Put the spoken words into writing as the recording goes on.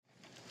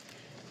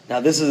Now,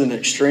 this is an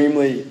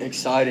extremely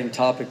exciting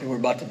topic that we're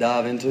about to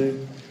dive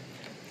into.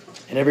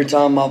 And every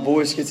time my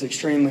voice gets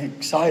extremely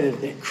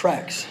excited, it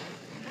cracks.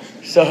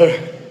 So,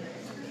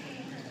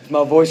 if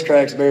my voice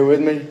cracks, bear with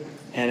me.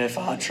 And if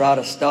I try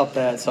to stop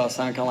that so I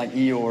sound kind of like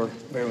Eeyore,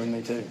 bear with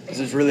me too. This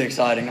is really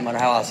exciting no matter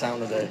how I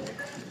sound today.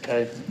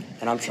 Okay?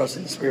 And I'm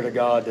trusting the Spirit of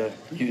God to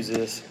use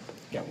this.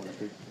 Got one up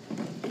here.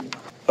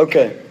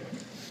 Okay.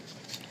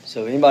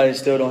 So anybody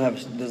still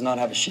does not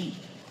have a sheet?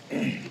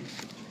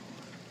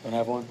 Don't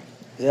have one?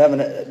 Do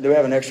we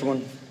have an extra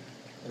one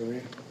over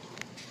here?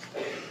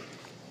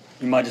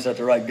 You might just have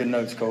to write good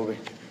notes, Colby.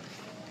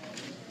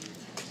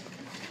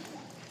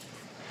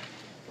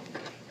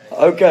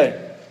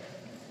 Okay.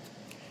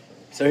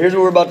 So here's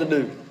what we're about to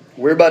do.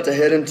 We're about to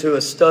head into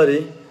a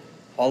study,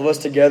 all of us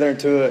together,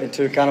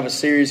 into a kind of a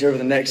series here over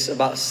the next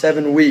about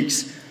 7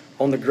 weeks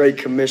on the Great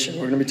Commission.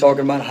 We're going to be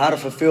talking about how to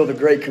fulfill the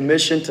Great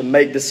Commission to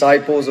make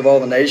disciples of all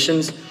the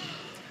nations.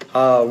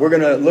 We're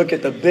going to look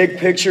at the big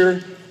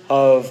picture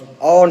of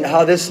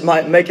how this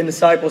making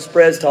disciples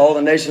spreads to all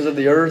the nations of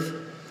the earth.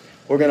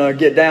 We're going to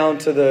get down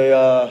to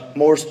the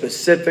more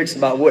specifics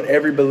about what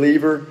every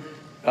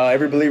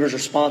believer's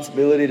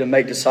responsibility to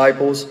make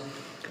disciples.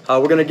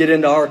 We're going to get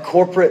into our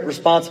corporate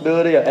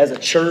responsibility as a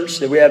church,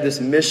 that we have this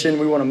mission.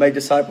 We want to make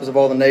disciples of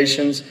all the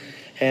nations.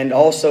 And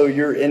also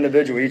your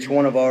individual, each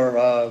one of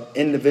our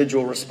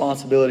individual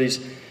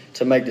responsibilities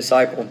to make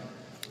disciples.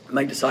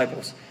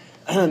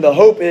 The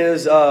hope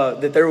is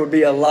that there would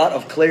be a lot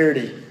of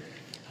clarity.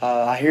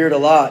 I hear it a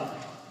lot.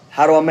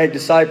 How do I make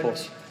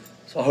disciples?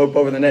 So I hope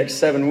over the next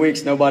 7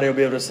 weeks, nobody will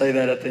be able to say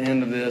that at the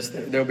end of this.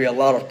 There'll be a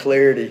lot of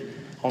clarity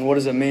on what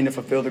does it mean to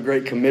fulfill the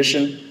Great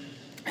Commission.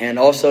 And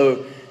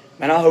also,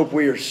 man, I hope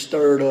we are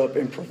stirred up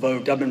and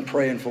provoked. I've been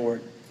praying for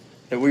it.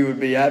 That we would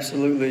be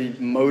absolutely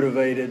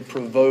motivated,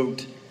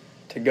 provoked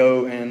to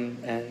go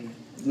and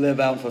live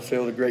out and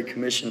fulfill the Great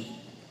Commission.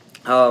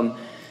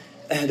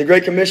 The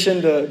Great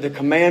Commission, the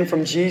command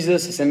from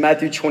Jesus, is in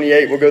Matthew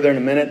 28. We'll go there in a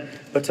minute.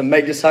 But to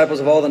make disciples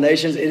of all the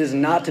nations, it is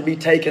not to be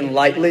taken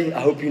lightly.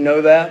 I hope you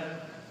know that.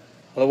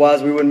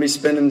 Otherwise, we wouldn't be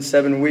spending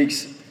 7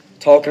 weeks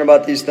talking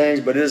about these things.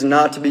 But it is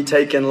not to be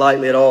taken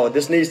lightly at all.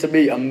 This needs to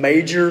be a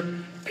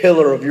major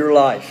pillar of your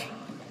life.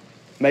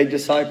 Make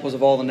disciples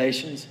of all the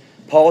nations.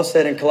 Paul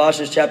said in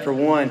Colossians chapter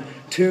 1,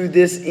 to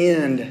this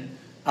end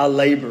I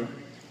labor.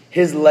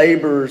 His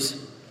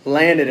labors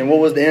landed, and what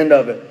was the end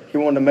of it? He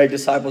wanted to make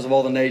disciples of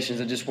all the nations.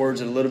 It just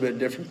words it a little bit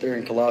different there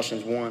in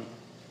Colossians 1.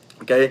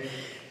 Okay?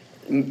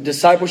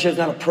 Discipleship is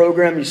not a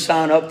program you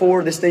sign up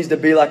for. This needs to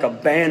be like a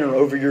banner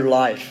over your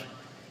life.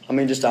 I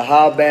mean, just a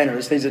high banner.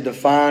 This needs to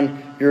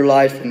define your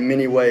life in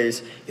many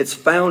ways. It's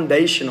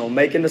foundational.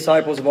 Making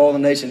disciples of all the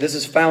nations. This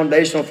is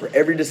foundational for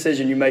every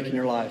decision you make in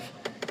your life.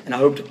 And I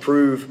hope to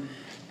prove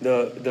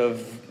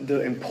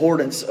the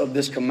importance of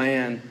this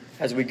command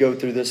as we go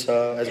through this.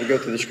 As we go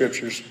through the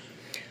scriptures.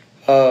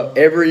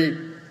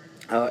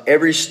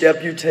 Every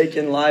step you take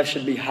in life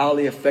should be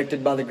highly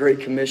affected by the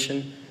Great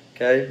Commission.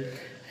 Okay.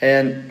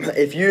 And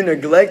if you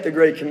neglect the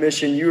Great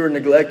Commission, you are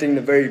neglecting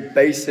the very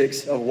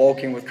basics of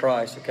walking with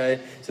Christ, okay?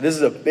 So this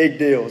is a big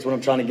deal, is what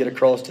I'm trying to get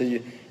across to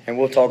you, and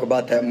we'll talk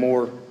about that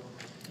more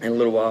in a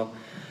little while.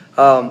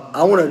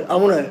 I want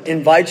to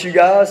invite you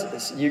guys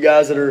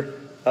that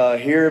are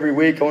here every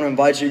week, I want to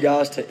invite you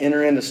guys to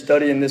enter into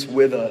studying this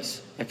with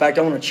us. In fact,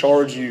 I want to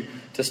charge you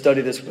to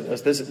study this with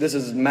us. This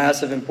is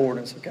massive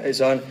importance, okay?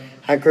 So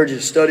I encourage you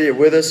to study it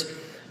with us.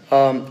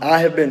 I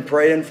have been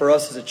praying for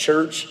us as a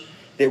church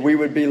that we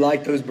would be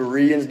like those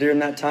Bereans during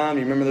that time.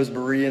 You remember those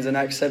Bereans in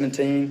Acts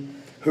 17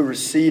 who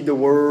received the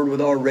word with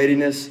all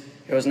readiness.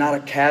 It was not a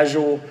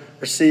casual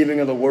receiving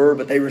of the word,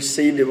 but they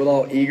received it with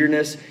all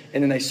eagerness.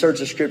 And then they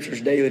searched the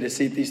scriptures daily to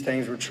see if these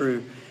things were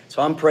true.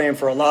 So I'm praying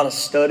for a lot of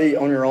study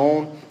on your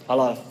own, a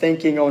lot of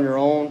thinking on your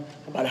own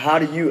about how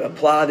do you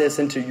apply this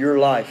into your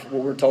life,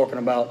 what we're talking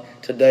about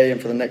today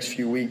and for the next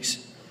few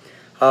weeks.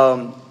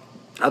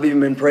 I've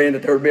even been praying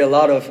that there would be a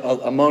lot of,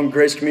 among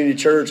Grace Community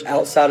Church,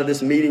 outside of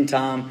this meeting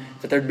time,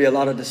 that there'd be a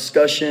lot of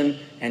discussion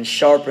and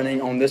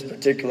sharpening on this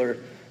particular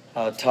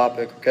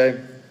topic, okay?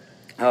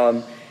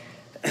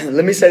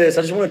 Let me say this.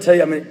 I just want to tell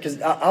you,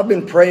 because I've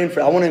been praying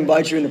I want to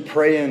invite you into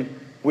praying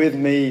with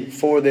me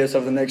for this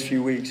over the next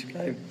few weeks,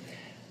 okay?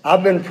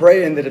 I've been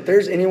praying that if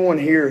there's anyone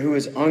here who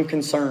is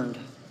unconcerned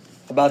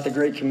about the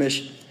Great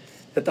Commission,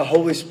 that the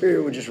Holy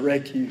Spirit would just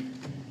wreck you.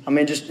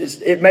 Maybe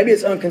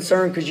it's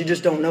unconcerned because you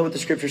just don't know what the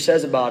Scripture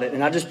says about it.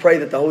 And I just pray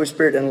that the Holy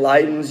Spirit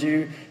enlightens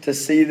you to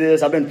see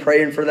this. I've been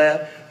praying for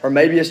that. Or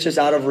maybe it's just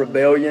out of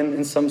rebellion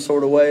in some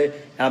sort of way.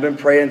 And I've been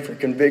praying for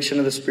conviction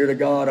of the Spirit of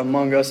God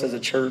among us as a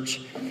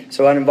church.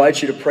 So I'd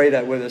invite you to pray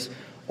that with us.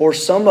 Or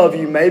some of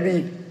you,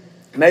 maybe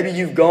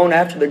you've gone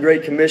after the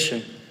Great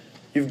Commission.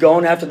 You've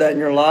gone after that in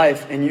your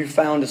life and you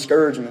found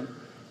discouragement.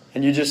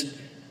 And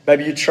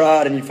maybe you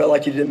tried and you felt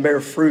like you didn't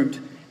bear fruit.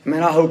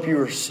 Man, I hope you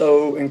are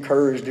so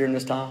encouraged during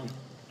this time.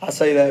 I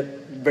say that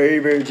very,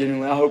 very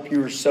genuinely. I hope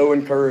you are so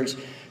encouraged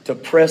to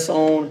press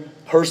on,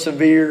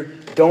 persevere,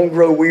 don't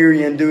grow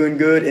weary in doing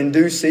good. In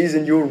due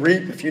season, you'll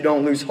reap if you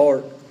don't lose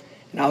heart.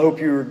 And I hope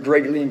you are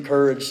greatly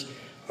encouraged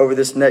over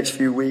this next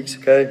few weeks,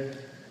 okay?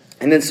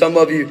 And then some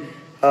of you,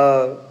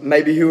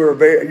 maybe who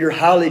are you're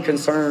highly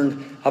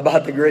concerned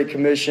about the Great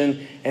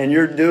Commission, and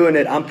you're doing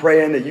it. I'm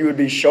praying that you would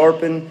be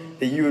sharpened,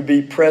 that you would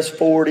be pressed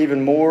forward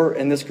even more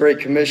in this Great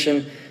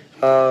Commission.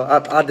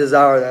 I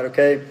desire that,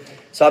 okay?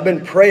 So I've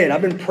been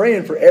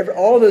praying for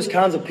all those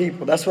kinds of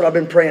people. That's what I've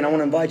been praying. I want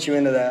to invite you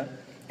into that.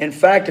 In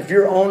fact, if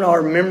you're on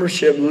our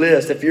membership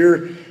list, if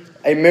you're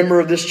a member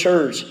of this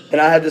church, then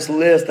I have this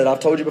list that I've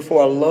told you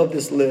before. I love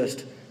this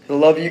list. I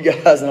love you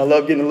guys, and I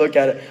love getting to look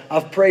at it.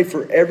 I've prayed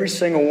for every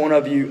single one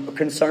of you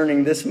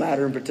concerning this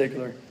matter in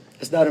particular.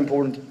 It's that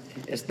important.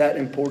 It's that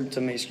important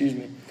to me. Excuse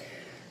me.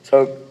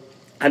 So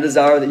I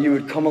desire that you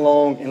would come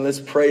along and let's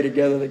pray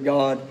together that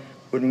God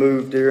would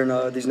move during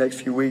these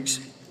next few weeks.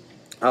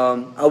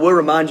 I will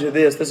remind you of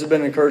this. This has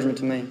been an encouragement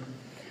to me.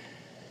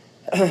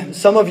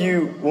 Some of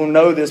you will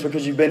know this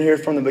because you've been here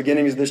from the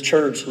beginnings of this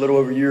church a little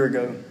over a year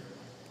ago.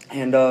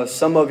 And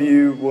some of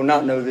you will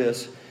not know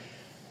this.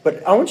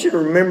 But I want you to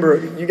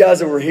remember, you guys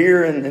that were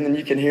here, and then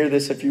you can hear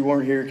this if you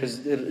weren't here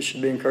because it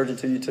should be encouraging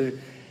to you too.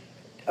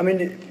 I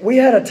mean, we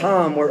had a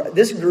time where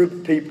this group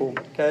of people,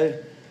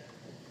 okay,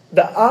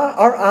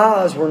 our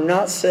eyes were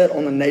not set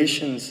on the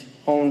nations,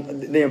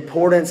 on the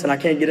importance, and I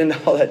can't get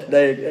into all that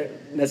today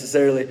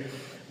necessarily,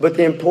 but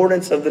the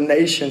importance of the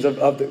nations, of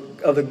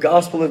the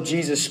gospel of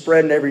Jesus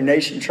spreading to every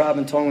nation, tribe,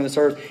 and tongue on this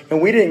earth.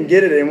 And we didn't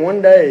get it in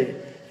one day,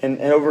 and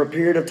over a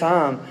period of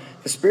time,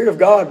 the Spirit of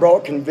God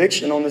brought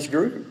conviction on this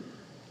group.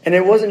 And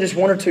it wasn't just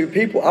one or two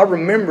people. I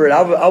remember it.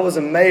 I was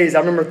amazed. I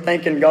remember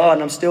thanking God,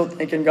 and I'm still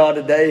thanking God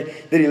today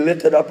that He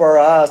lifted up our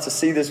eyes to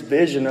see this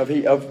vision of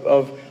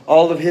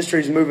all of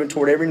history's moving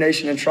toward every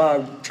nation and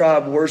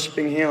tribe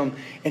worshiping Him.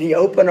 And He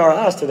opened our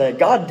eyes to that.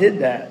 God did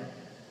that.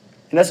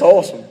 And that's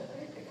awesome.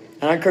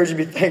 And I encourage you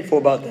to be thankful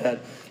about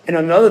that. And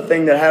another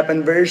thing that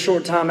happened very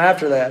short time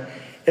after that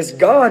is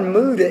God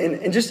moved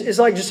it. And just it's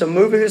like just a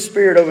move of His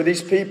Spirit over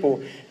these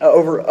people,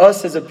 over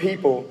us as a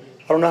people.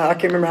 I don't know. I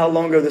can't remember how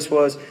long ago this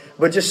was.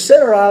 But just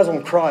set our eyes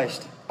on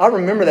Christ. I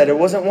remember that. It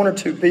wasn't one or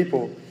two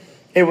people.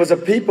 It was a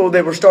people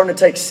that were starting to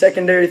take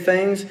secondary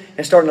things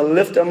and starting to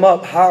lift them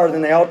up higher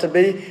than they ought to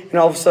be. And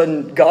all of a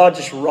sudden, God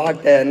just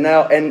rocked that. And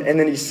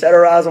then He set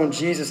our eyes on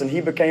Jesus, and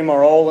He became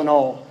our all in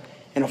all.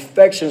 And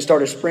affection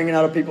started springing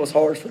out of people's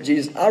hearts for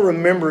Jesus. I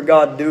remember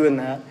God doing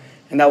that,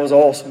 and that was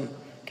awesome.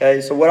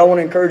 Okay, so what I want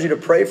to encourage you to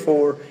pray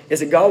for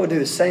is that God would do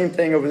the same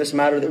thing over this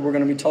matter that we're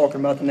going to be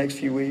talking about the next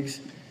few weeks.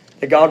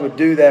 That God would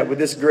do that with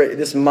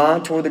this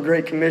mind toward the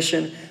Great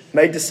Commission,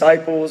 make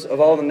disciples of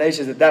all the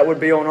nations, that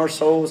would be on our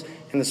souls,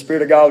 and the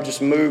Spirit of God would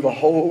just move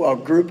a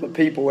group of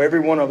people,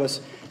 every one of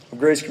us, of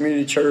Grace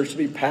Community Church, to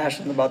be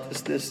passionate about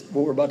this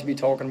what we're about to be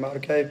talking about,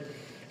 okay?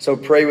 So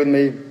pray with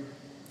me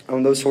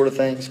on those sort of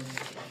things. In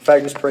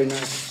fact, let's pray now.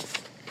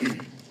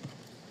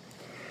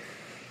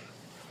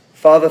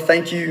 Father,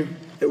 thank you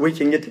that we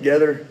can get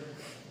together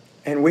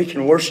and we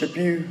can worship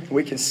you,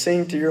 we can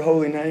sing to your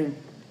holy name.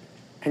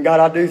 And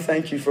God, I do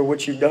thank you for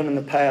what you've done in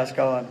the past,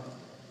 God.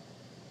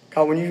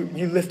 God, when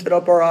you lifted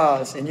up our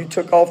eyes and you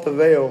took off the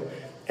veil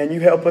and you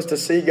help us to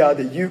see, God,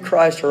 that you,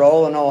 Christ, are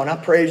all in all. And I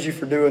praise you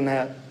for doing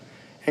that.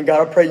 And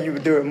God, I pray you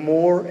would do it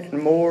more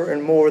and more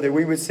and more, that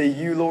we would see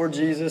you, Lord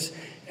Jesus,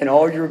 in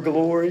all your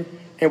glory.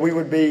 And we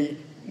would be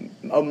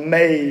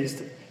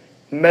amazed,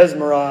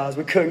 mesmerized.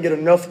 We couldn't get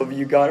enough of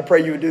you, God. I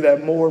pray you would do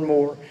that more and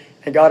more.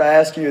 And God, I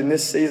ask you in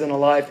this season of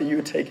life that you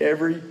would take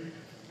every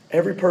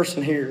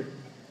person here,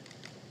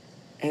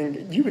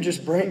 and you would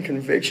just bring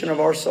conviction of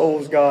our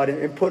souls, God,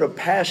 and put a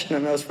passion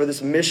in us for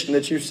this mission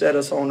that you've set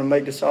us on to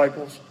make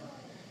disciples.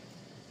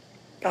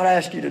 God, I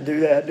ask you to do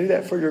that. Do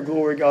that for your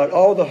glory, God.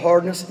 All the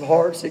hardness of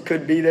hearts that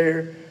could be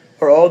there,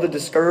 or all the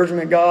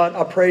discouragement, God,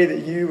 I pray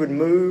that you would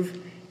move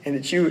and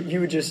that you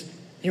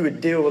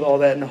would deal with all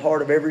that in the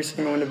heart of every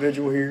single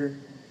individual here.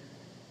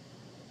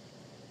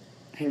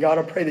 And God,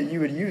 I pray that you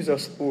would use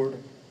us, Lord.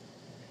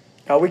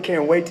 God, we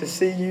can't wait to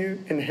see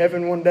you in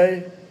heaven one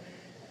day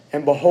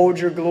and behold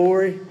your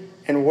glory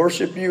and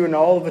worship you in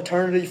all of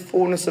eternity,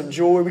 fullness of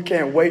joy. We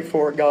can't wait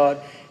for it, God.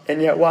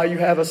 And yet while you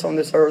have us on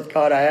this earth,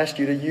 God, I ask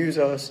you to use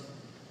us.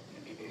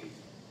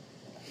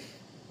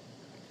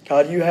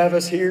 God, you have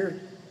us here.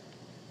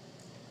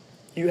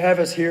 You have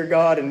us here,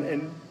 God,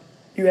 and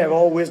you have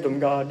all wisdom,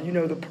 God. You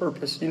know the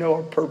purpose. You know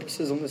our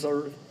purposes on this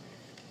earth.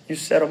 You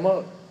set them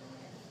up.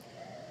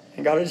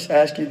 And God, I just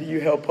ask you that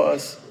you help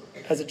us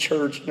as a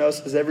church and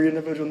us as every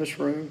individual in this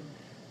room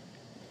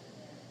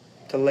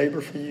to labor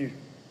for you.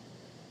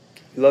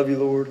 We love you,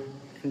 Lord.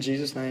 In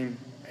Jesus' name,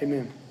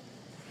 amen.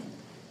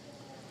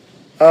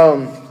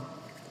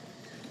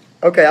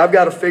 Okay, I've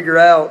got to figure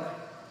out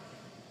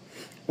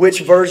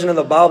which version of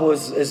the Bible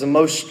is the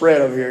most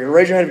spread over here.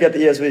 Raise your hand if you got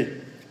the ESV.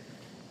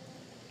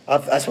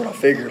 That's what I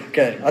figured.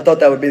 Okay, I thought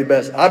that would be the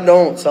best. I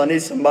don't, so I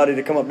need somebody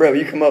to come up. Brett, will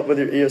you come up with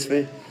your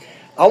ESV?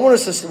 We're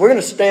going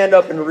to stand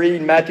up and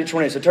read Matthew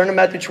 28. So turn to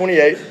Matthew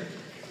 28.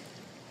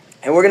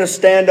 And we're going to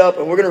stand up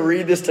and we're going to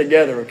read this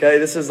together, okay?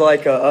 This is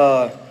like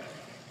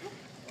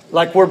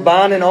like we're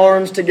binding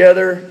arms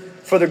together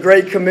for the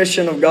Great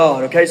Commission of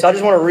God, okay? So I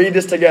just want to read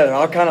this together.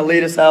 I'll kind of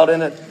lead us out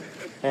in it.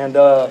 and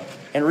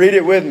read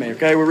it with me,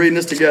 okay? We're reading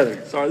this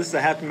together. Sorry, this is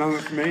a happy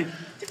moment for me.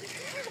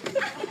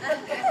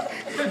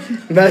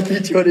 Matthew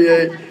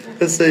 28.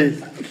 Let's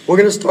see. We're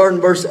going to start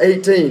in verse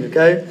 18,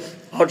 okay?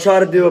 I'll try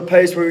to do a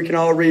pace where we can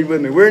all read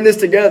with me. We're in this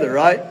together,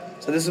 right?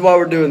 So this is why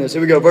we're doing this.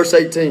 Here we go, verse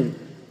 18.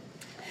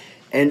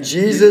 And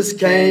Jesus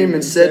came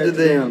and said to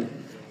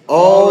them,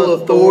 all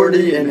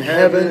authority in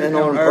heaven and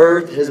on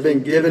earth has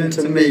been given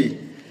to me.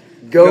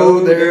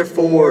 Go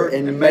therefore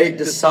and make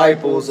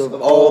disciples of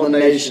all the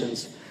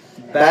nations,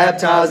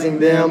 baptizing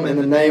them in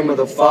the name of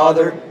the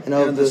Father and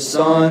of the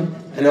Son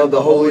and of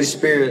the Holy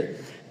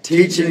Spirit,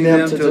 teaching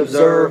them to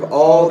observe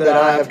all that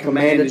I have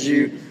commanded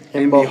you.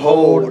 And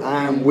behold,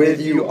 I am with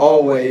you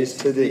always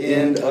to the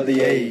end of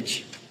the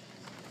age.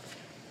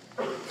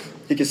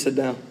 You can sit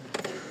down.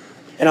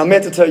 And I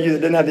meant to tell you that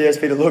didn't have the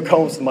ESV to look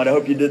home somebody. I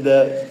hope you did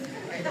that.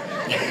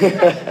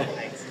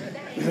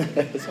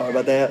 Sorry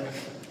about that.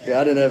 Yeah,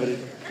 I didn't have it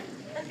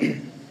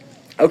either.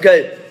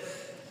 Okay,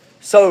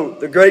 so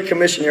the Great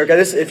Commission here. Okay,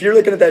 if you're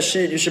looking at that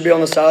sheet, you should be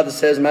on the side that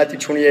says Matthew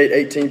 28,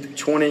 18 through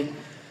 20.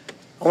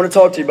 I want to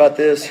talk to you about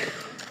this.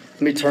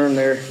 Let me turn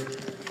there.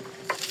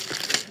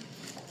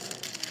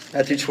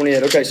 Matthew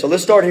 28. Okay, so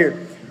let's start here.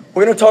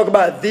 We're going to talk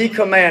about the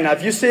command. Now,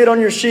 if you see it on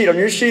your sheet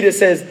it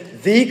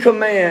says the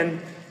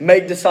command,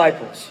 make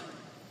disciples.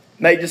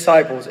 Make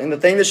disciples. And the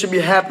thing that should be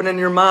happening in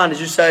your mind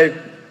is you say,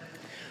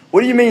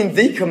 what do you mean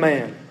the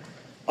command?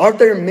 Aren't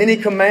there many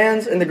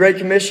commands in the Great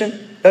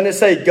Commission? Doesn't it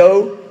say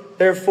go,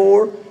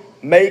 therefore,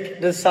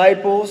 make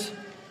disciples,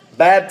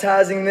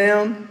 baptizing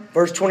them?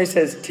 Verse 20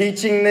 says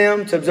teaching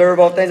them to observe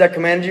all things I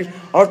commanded you.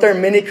 Aren't there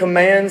many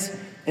commands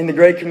in the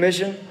Great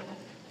Commission?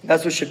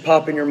 That's what should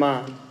pop in your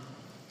mind.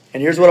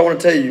 And here's what I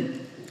want to tell you.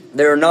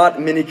 There are not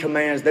many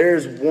commands. There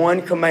is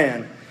one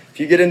command. If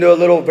you get into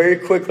very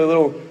quickly, a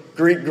little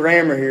Greek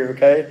grammar here,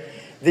 okay?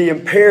 The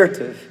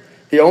imperative,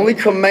 the only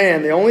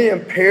command, the only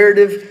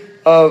imperative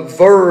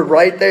verb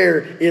right there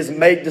is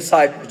make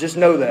disciples. Just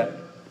know that.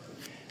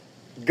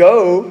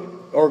 Go,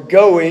 or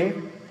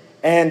going,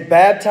 and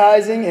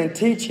baptizing and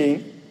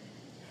teaching,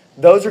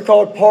 those are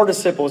called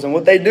participles. And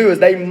what they do is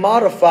they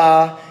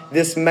modify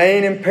this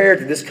main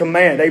imperative, this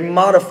command. They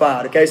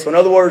modify it, okay? So in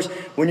other words,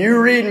 when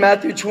you read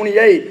Matthew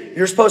 28,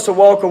 you're supposed to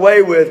walk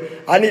away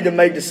with, I need to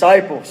make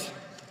disciples.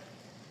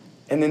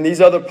 And then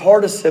these other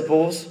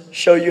participles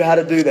show you how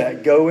to do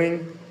that.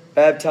 Going,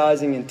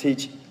 baptizing, and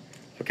teaching.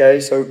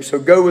 Okay, so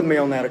go with me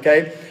on that,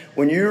 okay?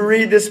 When you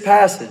read this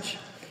passage,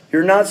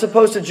 you're not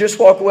supposed to just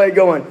walk away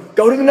going,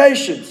 go to the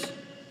nations.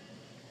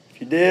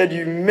 If you did,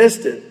 you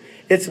missed it.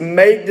 It's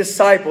make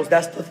disciples.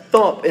 That's the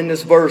thump in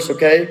this verse,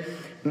 okay?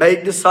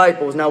 Make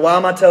disciples. Now, why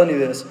am I telling you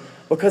this?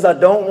 Because I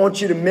don't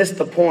want you to miss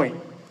the point.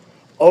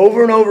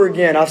 Over and over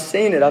again, I've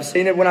seen it. I've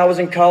seen it when I was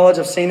in college.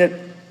 I've seen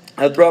it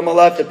throughout my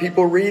life that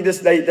people read this,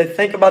 they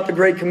think about the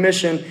Great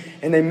Commission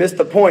and they miss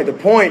the point. The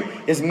point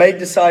is make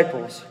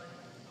disciples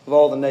of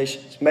all the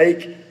nations.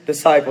 Make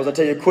disciples. I'll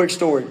tell you a quick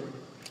story.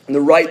 The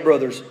Wright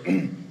brothers,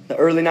 the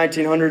early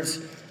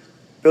 1900s,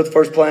 built the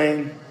first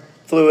plane,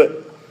 flew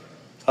it.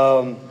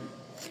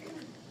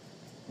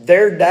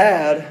 Their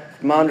dad,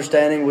 from my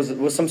understanding,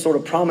 was some sort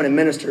of prominent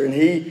minister, and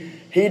he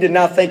did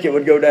not think it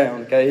would go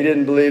down. Okay, he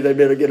didn't believe they'd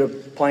be able to get a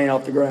plane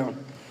off the ground.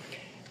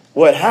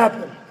 What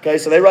happened? Okay,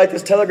 so they write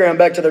this telegram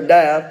back to their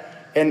dad,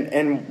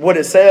 and what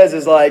it says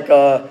is like,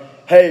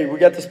 hey, we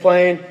got this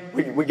plane,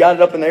 we got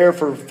it up in the air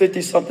for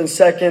 50-something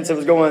seconds, it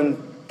was going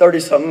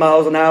 30-something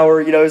miles an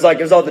hour, it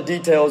was all the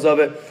details of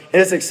it,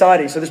 and it's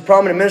exciting. So this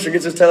prominent minister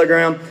gets this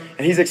telegram,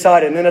 and he's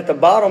excited, and then at the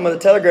bottom of the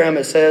telegram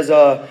it says,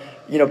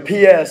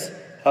 P.S.,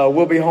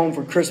 we'll be home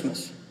for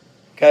Christmas,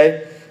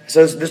 okay?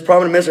 So this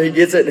prominent minister, he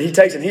gets it, and he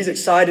takes it, and he's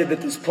excited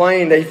that this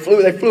plane, they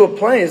flew a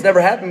plane, it's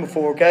never happened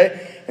before,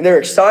 okay? And they're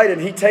excited.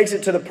 He takes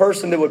it to the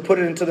person that would put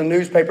it into the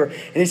newspaper.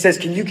 And he says,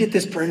 can you get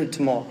this printed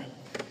tomorrow?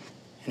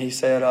 And he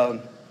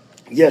said,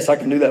 yes, I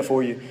can do that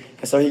for you.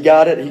 And so he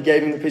got it. He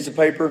gave him the piece of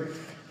paper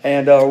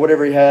and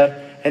whatever he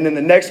had. And then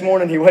the next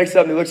morning he wakes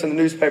up and he looks in the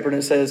newspaper and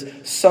it says,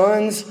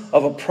 sons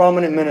of a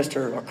prominent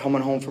minister are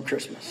coming home for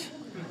Christmas.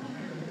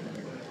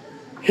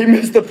 He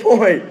missed the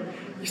point.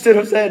 You see what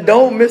I'm saying?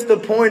 Don't miss the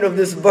point of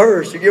this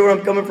verse. You get where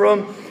I'm coming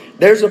from?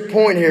 There's a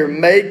point here.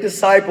 Make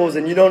disciples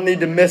and you don't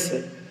need to miss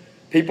it.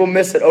 People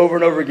miss it over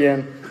and over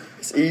again.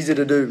 It's easy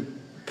to do.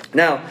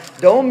 Now,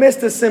 don't miss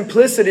the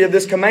simplicity of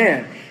this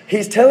command.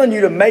 He's telling you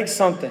to make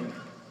something.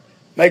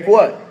 Make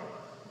what?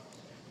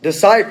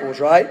 Disciples,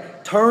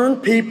 right? Turn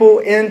people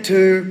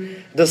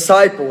into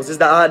disciples is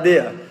the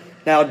idea.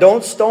 Now,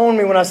 don't stone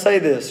me when I say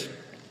this.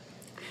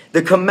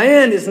 The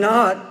command is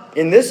not,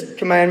 in this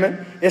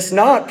commandment, it's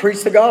not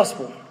preach the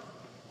gospel.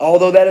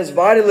 Although that is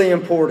vitally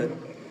important.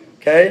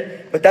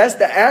 Okay? But that's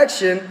the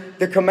action.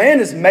 The command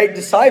is make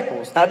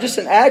disciples. Not just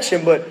an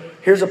action, but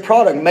here's a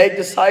product. Make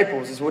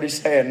disciples is what he's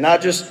saying.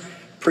 Not just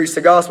preach the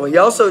gospel. He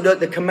also does,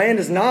 the command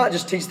is not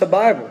just teach the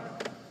Bible.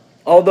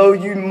 Although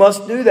you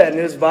must do that and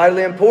it is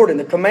vitally important.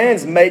 The command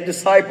is make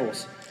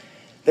disciples.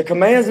 The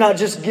command is not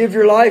just give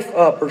your life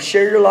up or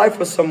share your life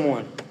with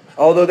someone.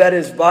 Although that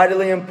is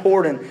vitally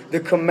important. The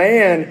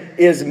command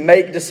is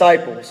make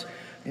disciples.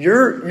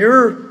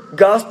 Your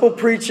gospel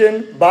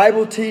preaching,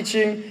 Bible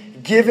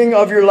teaching, giving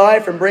of your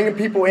life and bringing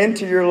people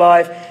into your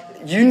life,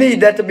 you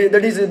need that to be,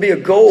 there needs to be a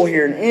goal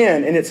here, an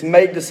end, and it's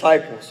make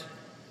disciples.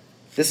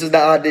 This is the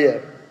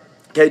idea.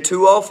 Okay,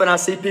 too often I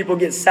see people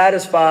get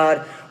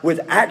satisfied with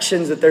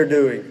actions that they're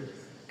doing.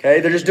 Okay,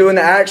 they're just doing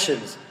the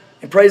actions.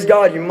 And praise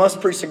God, you must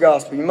preach the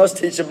gospel. You must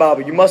teach the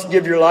Bible. You must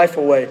give your life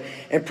away.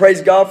 And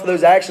praise God for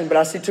those actions. But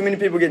I see too many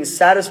people getting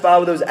satisfied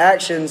with those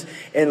actions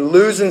and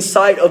losing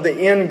sight of the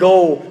end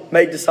goal,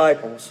 make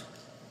disciples.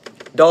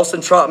 Dawson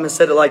Trotman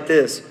said it like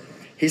this.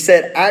 He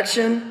said,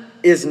 action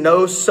is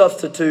no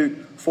substitute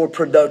for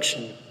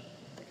production.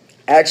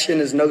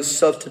 Action is no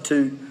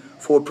substitute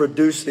for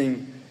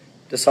producing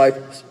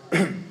disciples.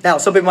 Now,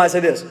 some people might say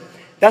this.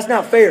 That's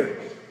not fair.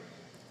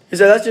 He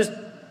said,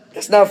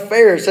 that's not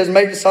fair. It says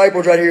make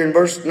disciples right here in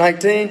verse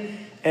 19.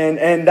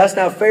 And that's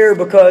not fair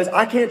because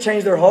I can't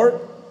change their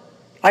heart.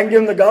 I can give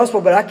them the gospel,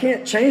 but I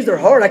can't change their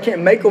heart. I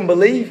can't make them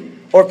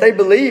believe. Or if they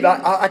believe,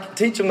 I can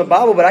teach them the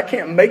Bible, but I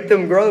can't make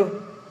them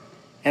grow.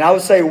 And I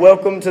would say,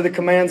 welcome to the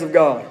commands of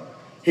God.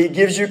 He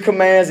gives you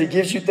commands. He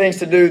gives you things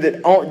to do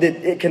that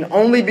it can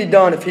only be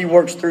done if He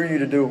works through you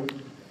to do it.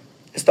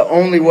 It's the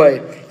only way.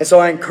 And so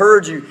I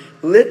encourage you,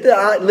 let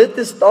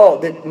this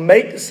thought that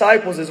make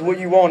disciples is what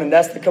you want, and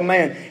that's the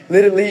command.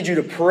 Let it lead you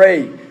to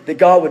pray that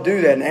God would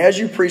do that. And as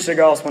you preach the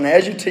gospel, and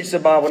as you teach the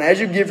Bible, and as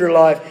you give your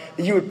life,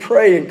 that you would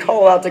pray and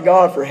call out to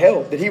God for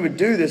help, that He would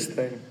do this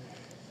thing.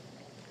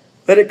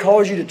 Let it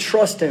cause you to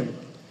trust Him.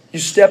 You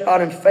step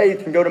out in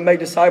faith and go to make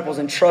disciples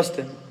and trust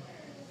Him.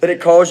 Let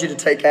it cause you to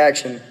take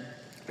action.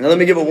 Now let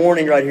me give a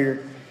warning right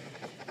here.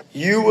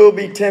 You will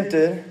be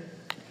tempted,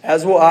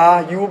 as will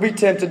I, you will be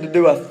tempted to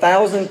do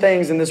 1,000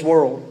 things in this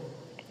world.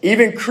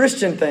 Even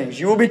Christian things.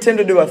 You will be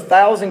tempted to do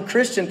 1,000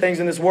 Christian things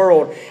in this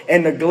world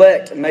and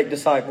neglect and make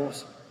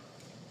disciples.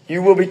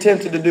 You will be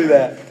tempted to do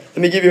that. Let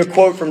me give you a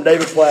quote from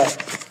David Platt.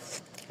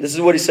 This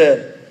is what he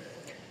said.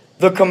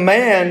 The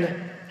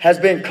command has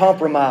been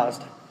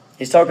compromised.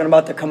 He's talking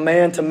about the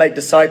command to make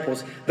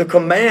disciples. The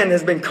command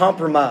has been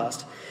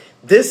compromised.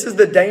 This is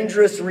the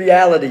dangerous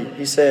reality,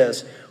 he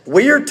says.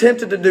 We are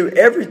tempted to do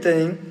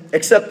everything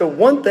except the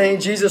one thing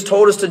Jesus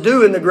told us to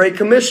do in the Great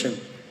Commission.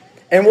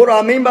 And what do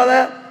I mean by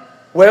that?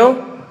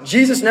 Well,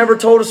 Jesus never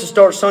told us to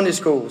start Sunday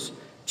schools.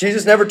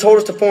 Jesus never told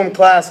us to form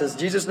classes.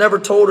 Jesus never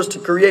told us to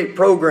create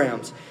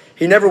programs.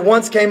 He never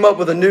once came up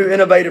with a new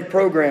innovative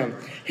program.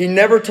 He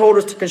never told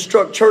us to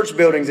construct church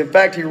buildings. In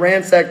fact, He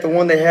ransacked the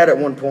one they had at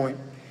one point.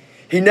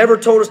 He never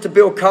told us to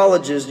build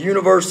colleges,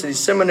 universities,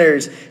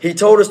 seminaries. He never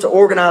told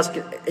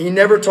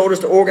us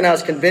to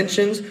organize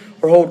conventions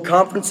or hold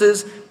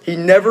conferences. He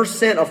never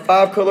sent a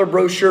 5-color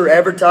brochure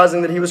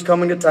advertising that He was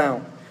coming to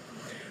town.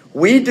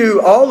 We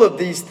do all of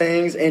these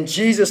things, and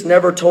Jesus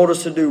never told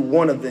us to do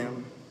one of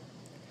them.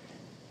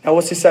 Now,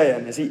 what's He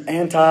saying? Is He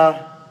anti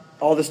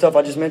all this stuff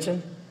I just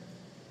mentioned?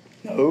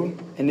 No,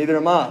 and neither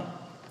am I.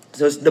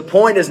 So the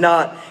point is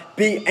not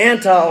be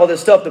anti all this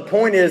stuff. The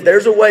point is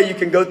there's a way you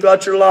can go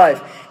throughout your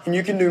life, and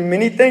you can do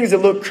many things that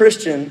look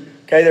Christian.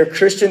 Okay, they're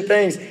Christian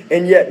things,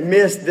 and yet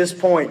miss this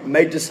point.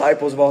 Make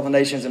disciples of all the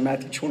nations in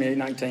Matthew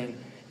 28:19.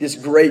 This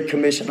great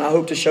commission. I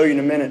hope to show you in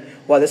a minute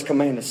why this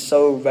command is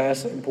so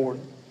vastly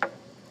important.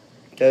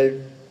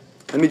 Okay,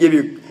 let me give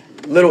you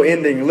a little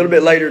ending. A little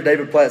bit later,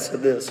 David Platt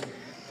said this.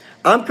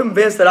 I'm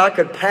convinced that I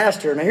could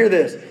pastor. Now hear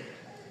this.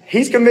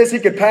 He's convinced he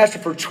could pastor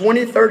for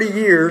 20, 30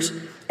 years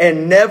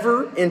and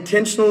never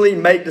intentionally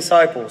make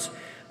disciples.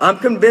 I'm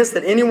convinced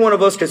that any one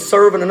of us could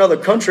serve in another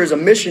country as a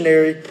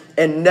missionary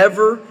and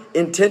never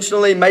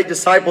intentionally make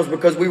disciples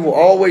because we will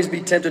always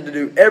be tempted to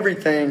do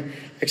everything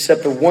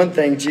except the one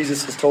thing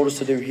Jesus has told us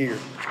to do here.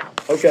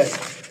 Okay,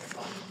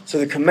 so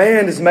the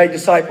command is make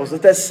disciples.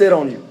 Let that sit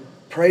on you.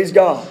 Praise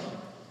God.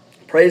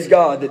 Praise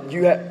God that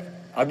you have,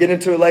 I'll get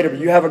into it later, but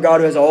you have a God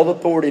who has all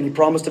authority and He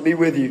promised to be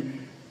with you.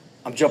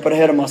 I'm jumping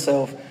ahead of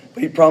myself,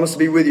 but He promised to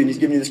be with you and He's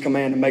giving you this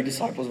command to make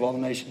disciples of all the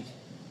nations.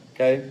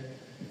 Okay?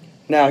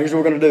 Now, here's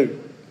what we're going to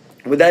do.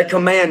 With that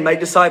command, make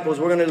disciples,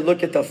 we're going to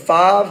look at the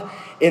 5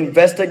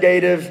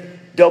 investigative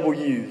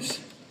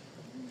W's.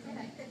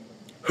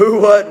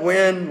 Who, what,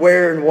 when,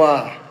 where, and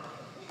why.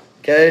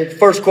 Okay?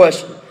 First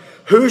question.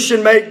 Who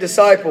should make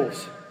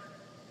disciples?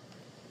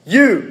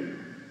 You.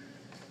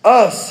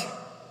 Us.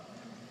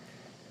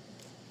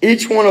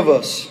 Each one of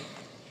us.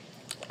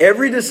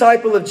 Every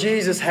disciple of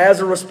Jesus has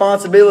a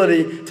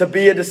responsibility to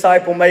be a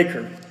disciple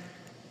maker.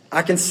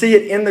 I can see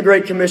it in the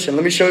Great Commission.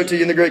 Let me show it to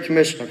you in the Great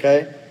Commission,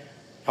 okay?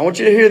 I want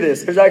you to hear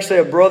this. There's actually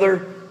a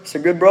brother, it's a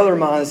good brother of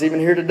mine that's even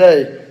here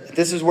today. That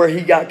this is where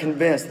he got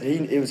convinced that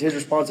it was his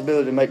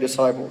responsibility to make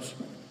disciples.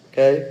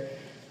 Okay?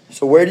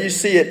 So where do you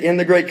see it in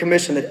the Great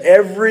Commission that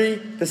every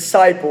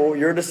disciple,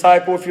 you're a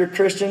disciple if you're a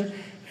Christian,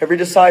 every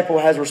disciple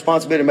has a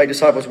responsibility to make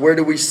disciples. Where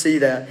do we see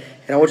that?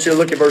 And I want you to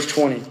look at verse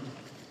 20.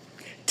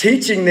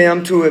 Teaching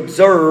them to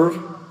observe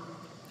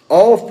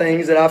all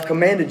things that I've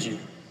commanded you.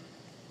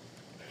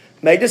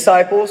 Make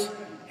disciples,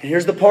 and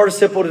here's the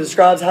participle that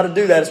describes how to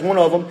do that. It's one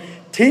of them.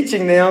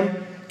 Teaching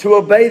them to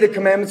obey the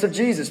commandments of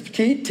Jesus.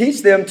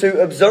 Teach them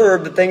to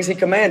observe the things He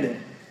commanded.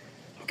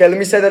 Okay, let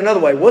me say that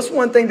another way. What's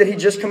one thing that he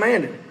just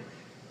commanded?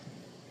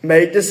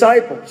 Make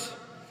disciples.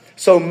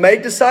 So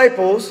make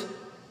disciples,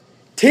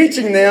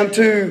 teaching them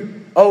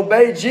to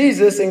obey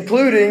Jesus,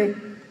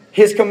 including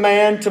his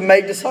command to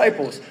make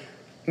disciples.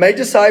 Make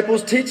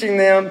disciples, teaching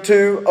them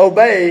to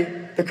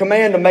obey the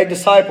command to make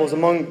disciples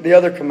among the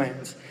other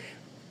commands.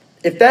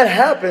 If that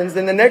happens,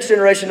 then the next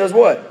generation does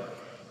what?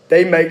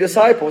 They make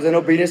disciples in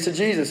obedience to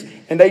Jesus.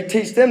 And they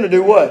teach them to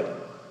do what?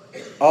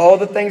 All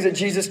the things that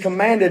Jesus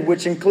commanded,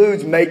 which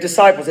includes make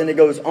disciples. And it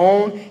goes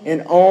on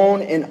and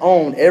on and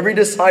on. Every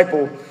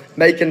disciple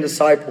making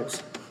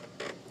disciples.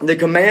 The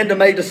command to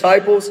make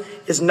disciples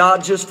is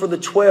not just for the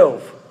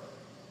 12.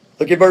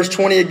 Look at verse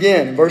 20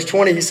 again. In verse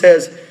 20 he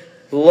says,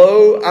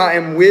 Lo, I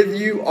am with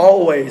you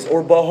always.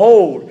 Or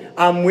behold,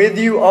 I'm with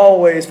you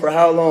always for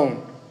how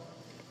long?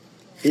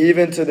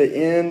 Even to the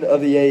end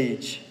of the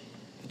age.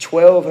 The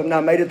 12 have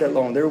not made it that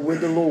long. They're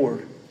with the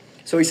Lord.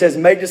 So he says,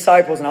 make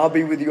disciples and I'll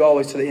be with you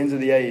always to the ends of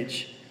the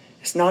age.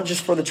 It's not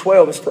just for the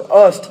 12. It's for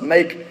us to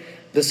make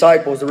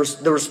disciples.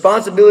 The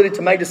responsibility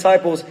to make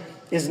disciples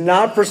is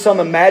not for some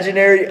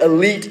imaginary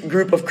elite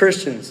group of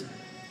Christians.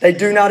 They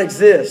do not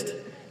exist.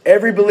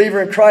 Every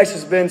believer in Christ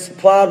has been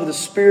supplied with the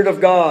Spirit of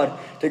God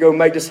to go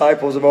make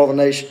disciples of all the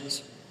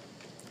nations.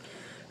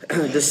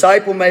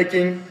 Disciple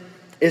making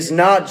is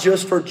not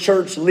just for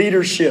church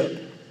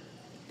leadership.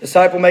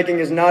 Disciple making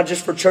is not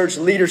just for church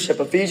leadership.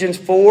 Ephesians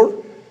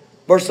 4,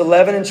 verse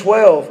 11 and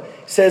 12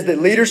 says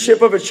that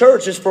leadership of a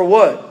church is for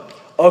what?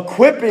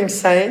 Equipping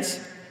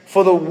saints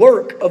for the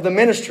work of the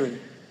ministry.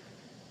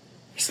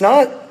 It's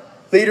not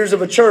leaders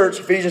of a church,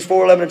 Ephesians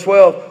 4, 11 and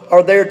 12,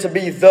 are there to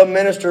be the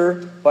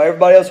minister while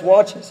everybody else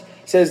watches.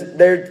 It says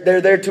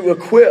they're there to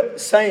equip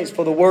saints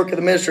for the work of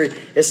the ministry.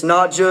 It's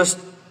not just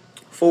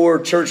for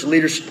church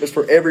leadership, it's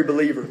for every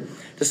believer.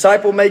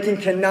 Disciple making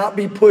cannot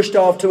be pushed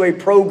off to a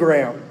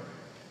program.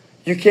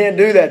 You can't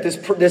do that.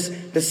 This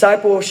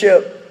disciple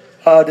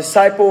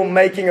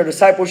making or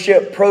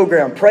discipleship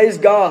program. Praise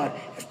God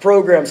if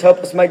programs help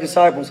us make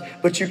disciples,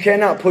 but you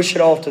cannot push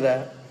it off to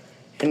that.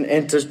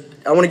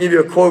 I want to give you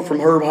a quote from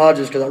Herb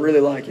Hodges because I really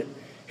like it.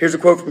 Here's a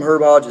quote from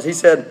Herb Hodges. He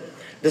said,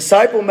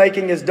 disciple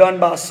making is done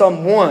by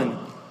someone,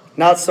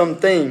 not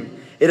something.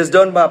 It is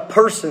done by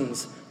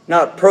persons,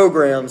 not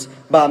programs,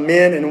 by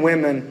men and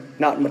women,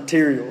 not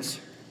materials.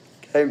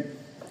 Okay?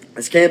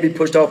 This can't be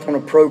pushed off on a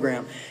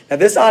program. Now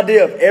this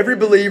idea of every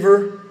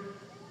believer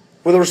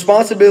with a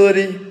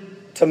responsibility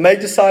to make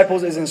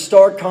disciples is in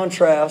stark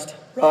contrast,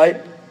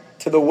 right,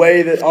 to the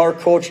way that our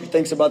culture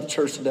thinks about the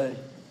church today.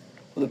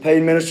 Well, the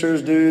paid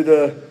ministers do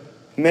the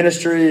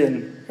ministry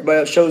and everybody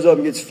else shows up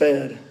and gets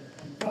fed,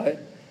 right?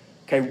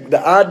 Okay,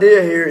 the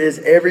idea here is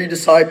every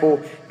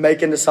disciple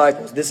making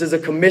disciples. This is a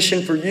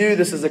commission for you.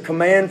 This is a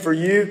command for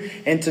you.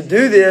 And to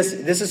do this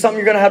is something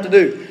you're going to have to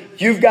do.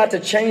 You've got to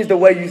change the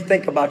way you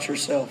think about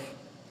yourself.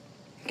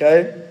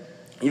 Okay?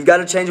 You've got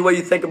to change the way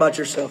you think about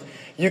yourself.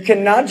 You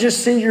cannot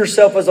just see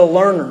yourself as a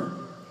learner.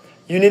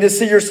 You need to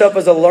see yourself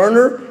as a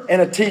learner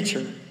and a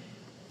teacher.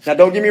 Now,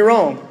 don't get me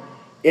wrong.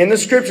 In the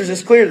scriptures,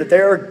 it's clear that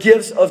there are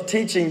gifts of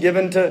teaching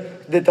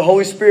that the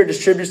Holy Spirit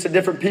distributes to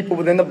different people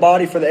within the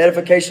body for the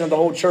edification of the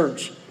whole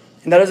church.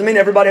 And that doesn't mean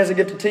everybody has a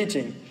gift of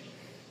teaching.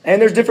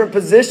 And there's different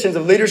positions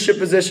of leadership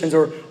positions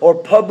or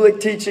public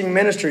teaching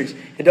ministries.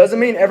 It doesn't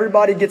mean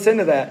everybody gets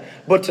into that.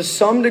 But to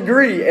some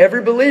degree,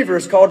 every believer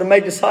is called to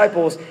make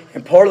disciples.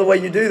 And part of the way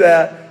you do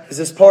that is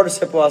this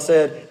participle I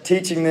said,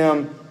 teaching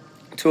them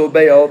to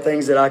obey all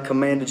things that I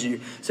commanded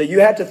you. So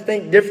you have to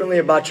think differently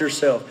about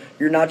yourself.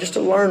 You're not just a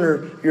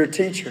learner, you're a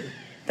teacher.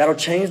 That'll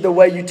change the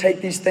way you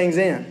take these things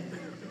in.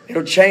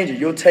 It'll change it.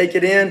 You'll take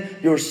it in,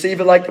 you'll receive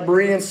it like the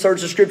Bereans,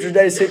 search the scriptures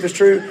today to see if it's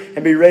true,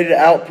 and be ready to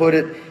output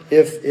it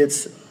if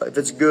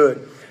it's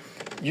good.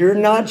 You're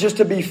not just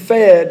to be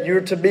fed,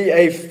 you're to be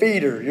a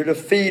feeder. You're to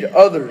feed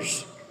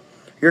others.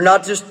 You're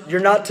not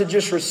to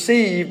just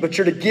receive, but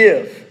you're to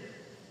give.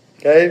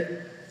 Okay?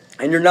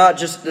 And you're not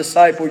just a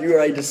disciple, you are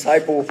a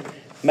disciple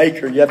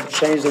maker. You have to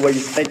change the way you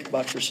think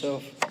about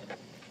yourself.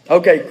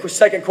 Okay,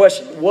 second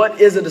question.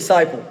 What is a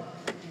disciple?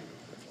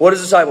 What is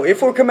a disciple?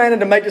 If we're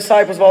commanded to make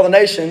disciples of all the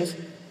nations,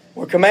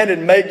 we're commanded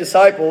to make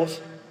disciples,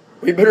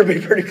 we better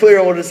be pretty clear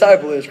on what a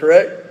disciple is,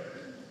 correct?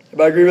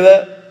 Everybody agree with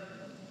that?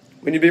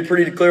 We need to be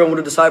pretty clear on what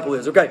a disciple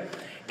is. Okay.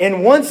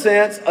 In one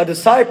sense, a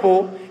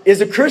disciple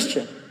is a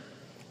Christian.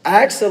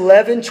 Acts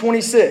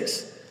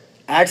 11:26.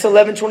 Acts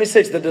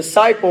 11:26. The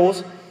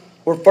disciples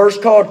were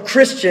first called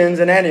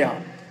Christians in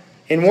Antioch.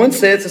 In one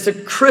sense, it's a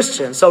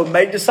Christian. So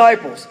make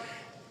disciples.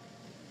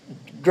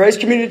 Grace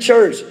Community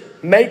Church,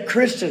 make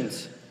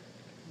Christians.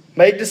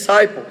 Make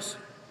disciples.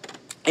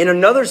 In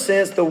another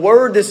sense, the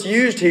word that's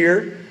used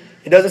here,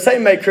 it doesn't say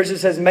make Christians,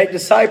 it says make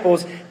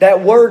disciples.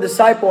 That word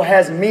disciple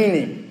has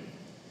meaning.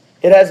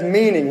 It has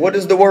meaning. What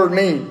does the word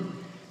mean?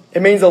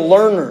 It means a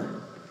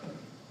learner,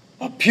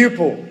 a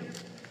pupil,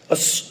 a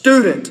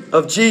student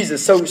of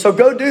Jesus. So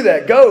go do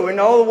that. Go in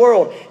all the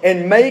world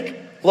and make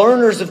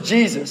learners of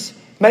Jesus.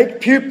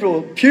 Make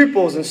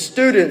pupils and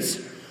students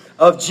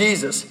of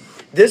Jesus.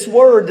 This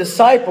word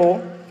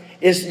disciple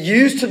is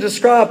used to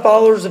describe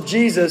followers of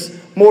Jesus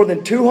more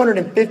than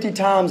 250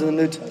 times in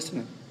the New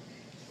Testament.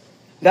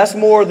 That's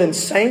more than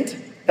saint.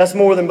 That's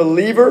more than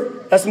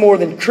believer. That's more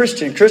than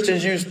Christian.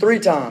 Christians used 3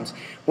 times.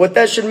 What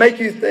that should make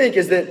you think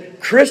is that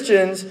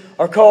Christians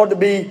are called to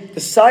be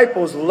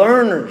disciples,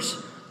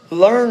 learners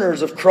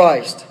of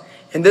Christ.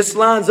 And this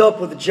lines up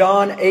with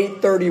John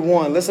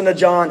 8:31. Listen to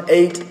John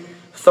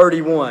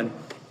 8:31.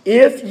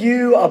 If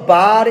you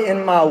abide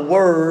in my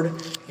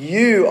word,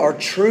 you are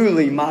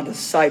truly my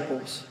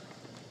disciples.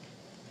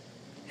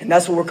 And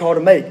that's what we're called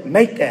to make.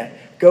 Make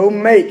that. Go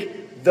make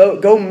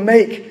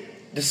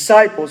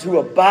disciples who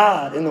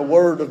abide in the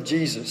word of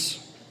Jesus.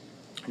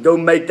 Go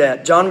make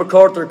that. John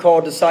MacArthur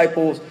called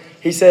disciples,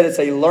 he said it's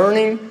a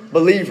learning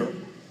believer.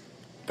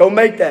 Go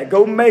make that.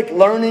 Go make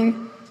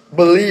learning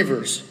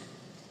believers.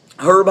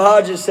 Herb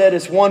Hodges said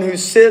it's one who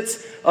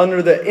sits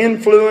under the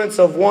influence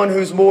of one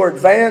who's more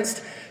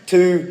advanced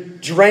to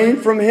drain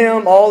from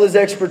him all his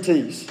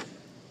expertise.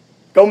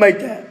 Go make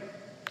that.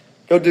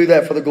 Go do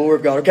that for the glory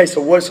of God. Okay,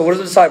 so what is a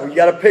disciple? You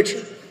got a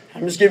picture.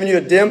 I'm just giving you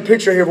a dim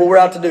picture here of what we're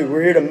out to do.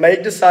 We're here to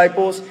make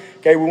disciples.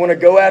 Okay, we want to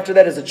go after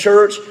that as a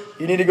church.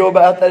 You need to go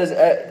about that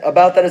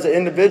as an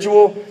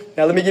individual.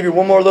 Now let me give you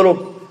one more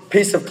little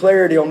piece of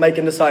clarity on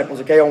making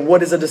disciples, okay, on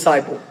what is a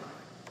disciple.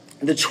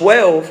 The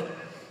 12,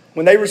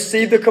 when they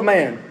received the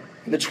command,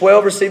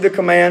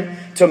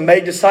 to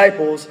make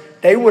disciples,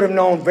 they would have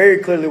known very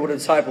clearly what a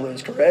disciple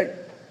is, correct?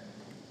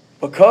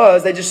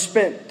 Because they just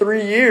spent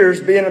 3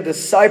 years being a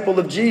disciple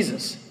of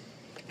Jesus.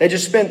 They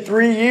just spent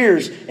 3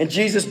 years, and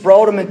Jesus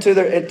brought them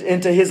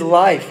into his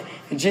life.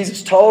 And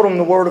Jesus taught them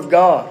the Word of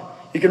God.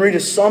 You can read a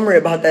summary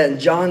about that in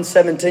John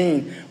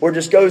 17, where it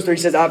just goes through. He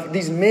says,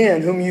 these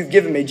men whom you've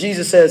given me.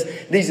 Jesus says,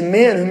 these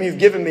men whom you've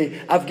given me,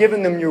 I've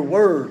given them your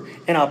Word,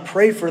 and I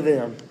pray for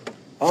them.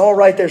 All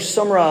right there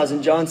summarized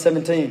in John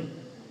 17.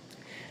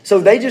 So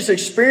they just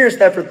experienced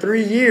that for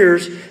 3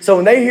 years. So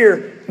when they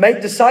hear,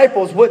 make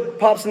disciples, what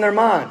pops in their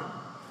mind?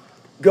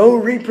 Go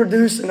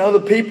reproduce in other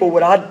people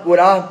what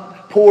I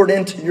poured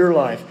into your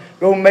life.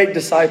 Go make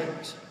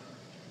disciples.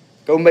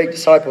 Go make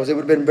disciples. It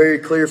would have been very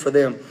clear for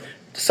them.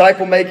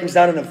 Disciple making is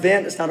not an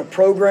event. It's not a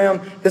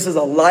program. This is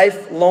a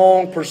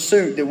lifelong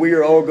pursuit that we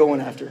are all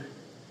going after.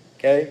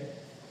 Okay?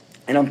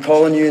 And I'm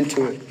calling you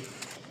into it.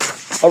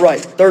 All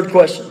right, third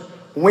question.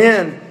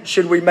 When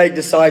should we make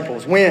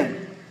disciples?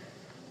 When?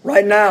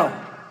 Right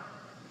now.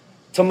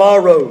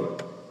 Tomorrow.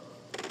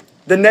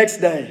 The next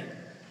day.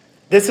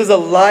 This is a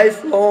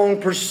lifelong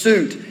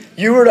pursuit.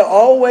 You are to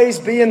always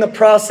be in the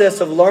process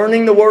of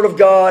learning the Word of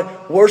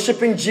God,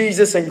 worshiping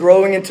Jesus, and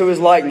growing into His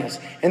likeness.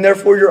 And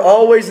therefore, you're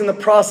always in the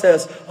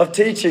process of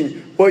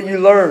teaching what you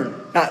learn.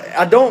 Now,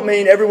 I don't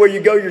mean everywhere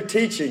you go you're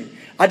teaching.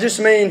 I just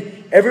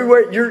mean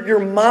everywhere your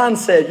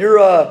mindset,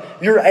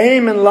 your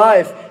aim in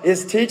life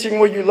is teaching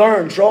what you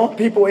learn, drawing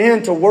people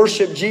in to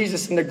worship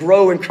Jesus and to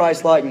grow in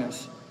Christ's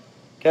likeness.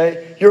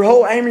 Okay? Your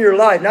whole aim of your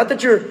life, not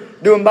that you're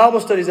doing Bible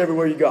studies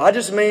everywhere you go. I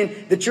just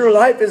mean that your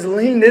life is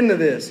leaned into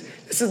this.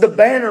 This is the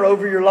banner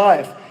over your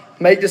life.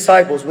 Make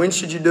disciples. When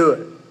should you do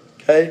it?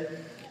 Okay?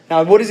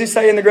 Now, what does He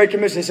say in the Great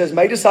Commission? He says,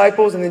 make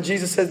disciples, and then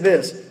Jesus says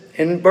this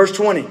in verse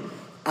 20.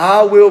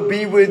 I will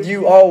be with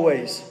you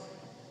always.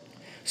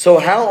 So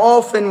how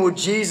often will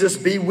Jesus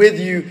be with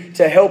you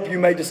to help you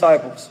make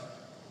disciples?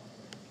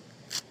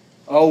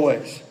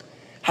 Always.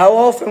 How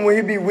often will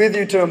He be with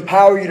you to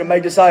empower you to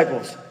make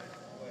disciples?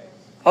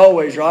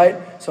 Always, right?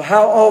 So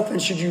how often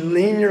should you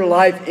lean your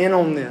life in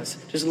on this?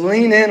 Just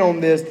lean in on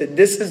this, that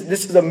this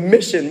is a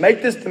mission.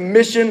 Make this the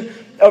mission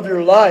of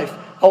your life.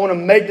 I want to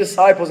make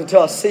disciples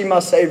until I see my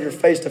Savior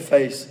face to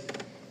face.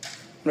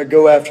 I'm going to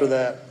go after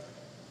that.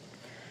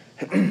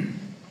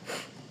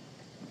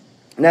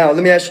 Now,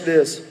 let me ask you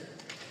this.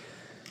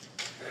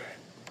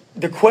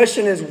 The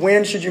question is,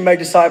 when should you make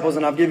disciples?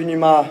 And I've given you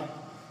my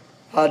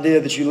idea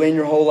that you lean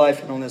your whole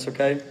life in on this,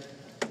 okay?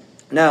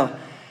 Now,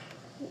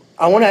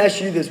 I want to ask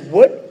you this.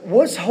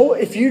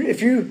 If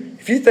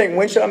you think,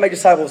 when should I make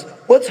disciples?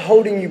 What's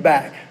holding you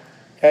back?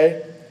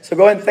 Okay? So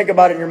go ahead and think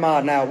about it in your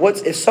mind now.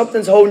 If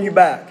something's holding you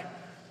back,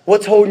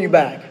 what's holding you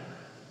back?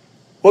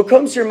 What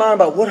comes to your mind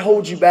about what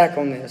holds you back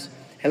on this?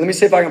 And let me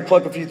see if I can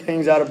pluck a few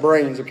things out of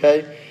brains,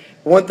 okay?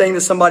 One thing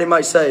that somebody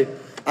might say,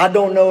 I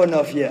don't know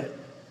enough yet.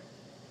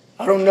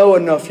 I don't know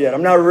enough yet.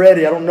 I'm not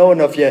ready. I don't know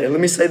enough yet. And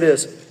let me say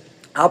this.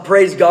 I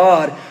praise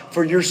God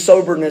for your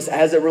soberness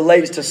as it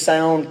relates to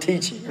sound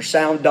teaching or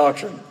sound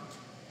doctrine.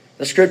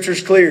 The Scripture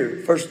is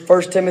clear.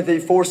 1 Timothy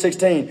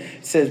 4:16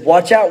 it says,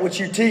 watch out what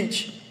you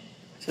teach.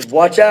 It says,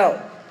 watch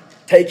out.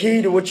 Take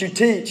heed to what you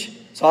teach.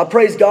 So I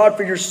praise God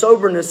for your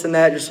soberness in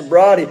that, your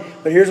sobriety.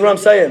 But here's what I'm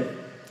saying.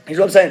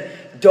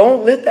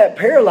 Don't let that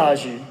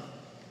paralyze you.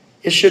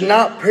 It should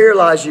not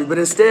paralyze you, but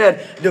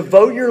instead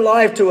devote your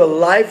life to a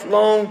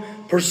lifelong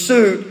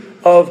pursuit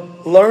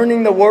of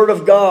learning the Word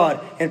of God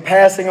and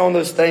passing on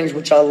those things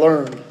which I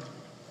learned.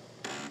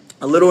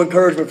 A little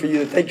encouragement for you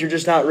to think you're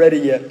just not ready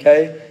yet,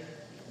 okay?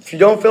 If you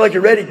don't feel like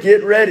you're ready,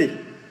 get ready.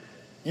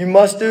 You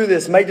must do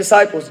this. Make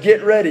disciples.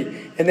 Get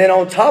ready. And then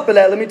on top of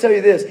that, let me tell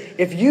you this.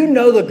 If you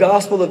know the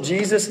gospel of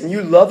Jesus and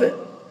you love it,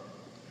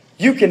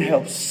 you can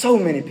help so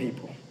many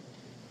people.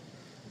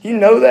 You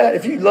know that?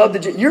 If you love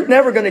you're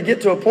never going to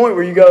get to a point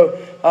where you go,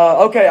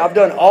 okay, I've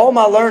done all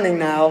my learning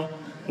now.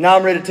 Now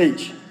I'm ready to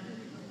teach.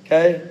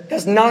 Okay?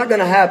 That's not going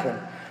to happen.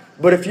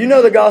 But if you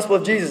know the gospel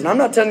of Jesus, and I'm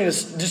not telling you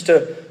just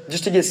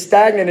to get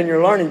stagnant in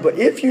your learning, but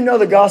if you know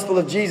the gospel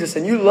of Jesus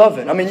and you love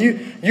it, I mean,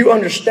 you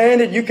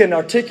understand it, you can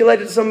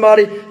articulate it to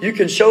somebody, you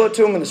can show it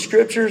to them in the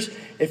scriptures,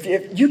 if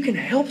you can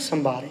help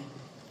somebody.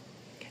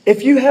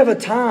 If you have a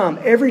time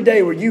every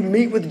day where you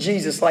meet with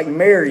Jesus like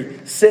Mary,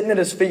 sitting at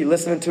his feet,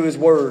 listening to his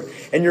word,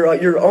 and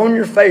you're on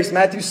your face,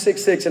 Matthew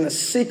 6:6, in a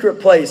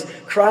secret place,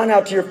 crying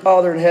out to your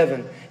Father in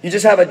heaven. You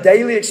just have a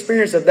daily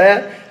experience of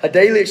that, a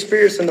daily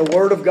experience in the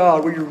Word of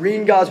God, where you're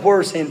reading God's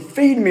Word saying,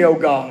 feed me, O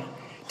God.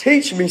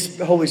 Teach me,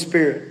 Holy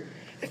Spirit.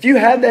 If you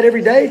have that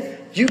every day,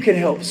 you can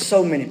help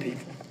so many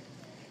people.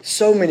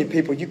 So many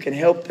people, you can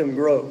help them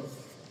grow.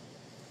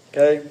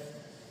 Okay?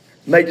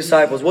 Make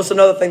disciples. What's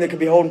another thing that could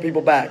be holding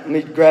people back? Let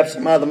me grab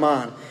some out of the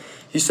mind.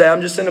 You say,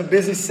 I'm just in a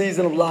busy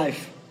season of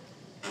life.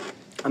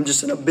 I'm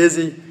just in a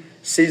busy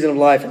season of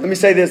life. Let me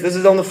say this. This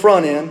is on the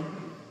front end.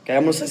 Okay,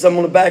 I'm going to say something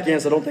on the back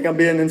end, so don't think I'm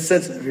being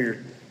insensitive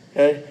here.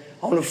 Okay?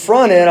 On the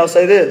front end, I'll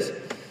say this.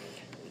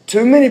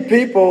 Too many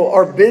people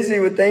are busy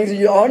with things that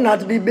you ought not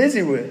to be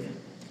busy with.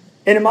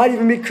 And it might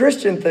even be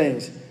Christian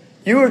things.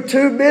 You are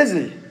too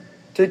busy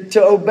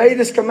to obey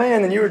this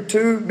command, and you are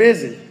too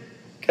busy.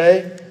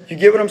 Okay? You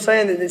get what I'm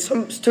saying?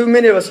 Too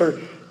many of us are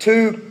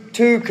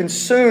too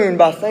consumed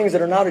by things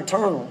that are not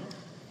eternal.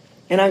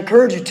 And I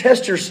encourage you,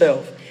 test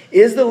yourself.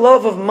 Is the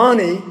love of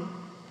money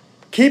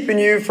keeping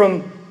you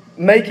from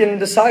making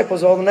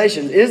disciples of all the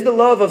nations? Is the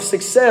love of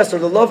success or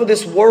the love of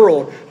this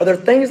world, are there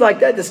things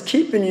like that that's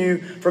keeping you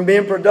from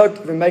being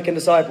productive and making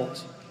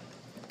disciples?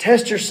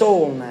 Test your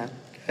soul on that.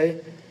 Okay?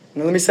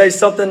 Now let me say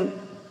something.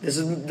 This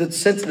is the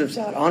sensitive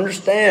side. I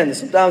understand that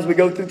sometimes we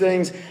go through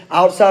things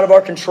outside of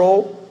our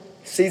control.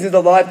 Seasons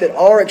of life that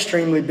are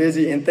extremely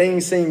busy and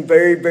things seem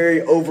very,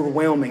 very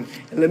overwhelming.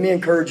 And let me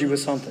encourage you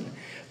with something.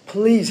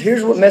 Please,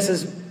 here's what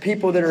messes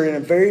people that are in a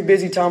very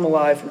busy time of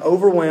life and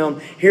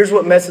overwhelmed. Here's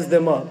what messes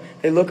them up.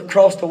 They look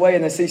across the way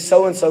and they see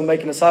so-and-so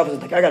making disciples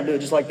and think, I got to do it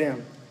just like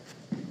them.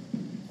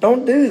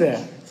 Don't do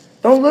that.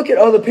 Don't look at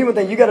other people and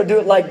think you got to do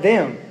it like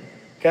them.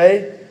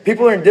 Okay?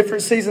 People are in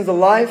different seasons of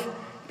life.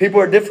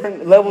 People are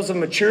different levels of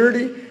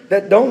maturity.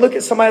 That don't look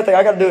at somebody and think,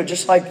 I got to do it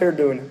just like they're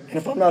doing it. And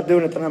if I'm not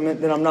doing it,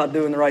 then I'm not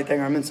doing the right thing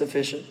or I'm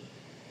insufficient.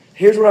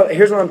 Here's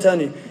what I'm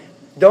telling you.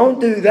 Don't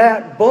do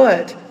that,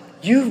 but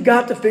you've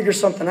got to figure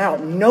something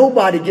out.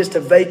 Nobody gets to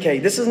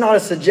vacate. This is not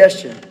a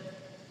suggestion.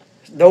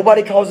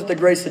 Nobody calls it the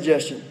great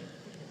suggestion.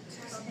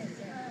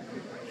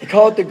 They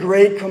call it the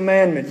great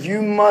commandment.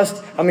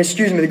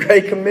 The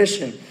great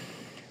commission.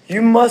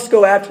 You must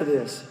go after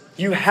this.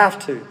 You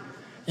have to.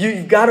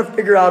 You've got to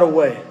figure out a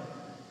way.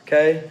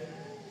 Okay?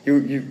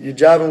 You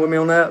jiving with me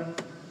on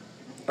that?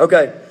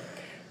 Okay.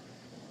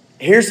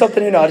 Here's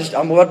something,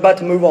 I'm about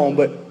to move on,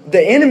 but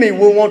the enemy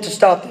will want to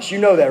stop this. You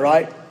know that,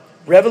 right?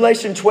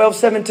 Revelation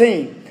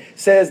 12:17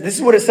 says, this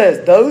is what it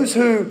says. Those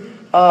who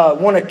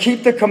want to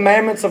keep the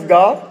commandments of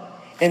God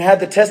and have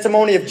the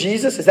testimony of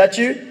Jesus. Is that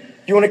you?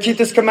 You want to keep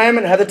this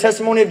commandment and have the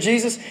testimony of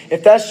Jesus?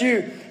 If that's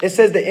you, it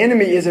says the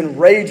enemy is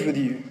enraged with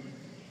you.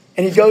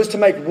 And he goes to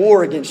make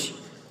war against you.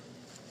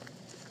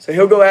 So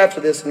he'll go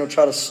after this and he'll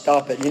try to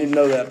stop it. You need to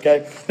know that,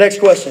 okay? Next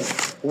question.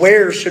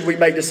 Where should we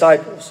make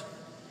disciples?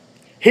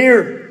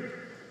 Here.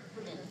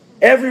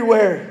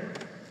 Everywhere.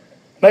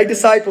 Make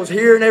disciples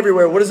here and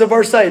everywhere. What does the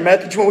verse say?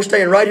 Matthew 20, we're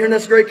staying right here in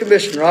this Great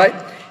Commission, right?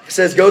 It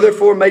says, go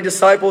therefore and make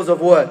disciples of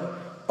what?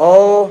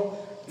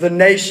 All the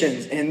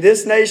nations. And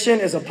this nation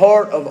is a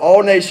part of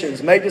all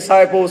nations. Make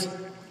disciples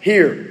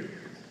here.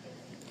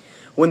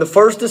 When the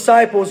first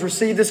disciples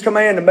received this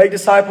command to make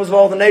disciples of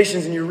all the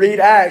nations, and you read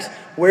Acts,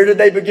 where did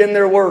they begin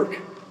their work?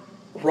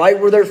 Right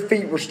where their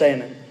feet were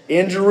standing.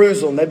 In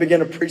Jerusalem, they began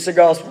to preach the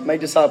gospel,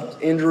 make disciples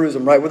in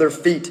Jerusalem, right where their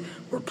feet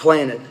were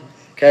planted.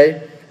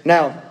 Okay?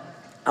 Now,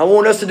 I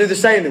want us to do the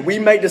same, that we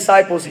make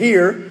disciples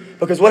here,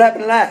 because what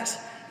happened in Acts?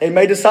 They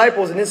made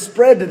disciples and it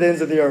spread to the ends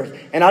of the earth.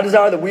 And I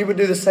desire that we would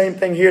do the same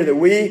thing here, that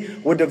we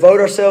would devote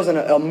ourselves in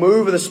a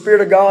move of the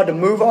Spirit of God to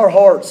move our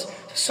hearts,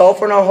 to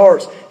soften our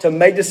hearts, to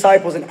make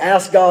disciples and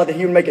ask God that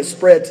He would make it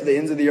spread to the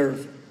ends of the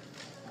earth.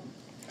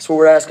 That's what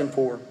we're asking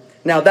for.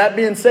 Now, that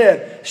being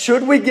said,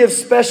 should we give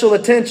special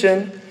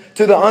attention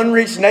to the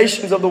unreached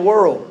nations of the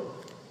world?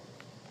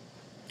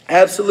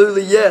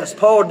 Absolutely yes.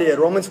 Paul did.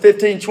 Romans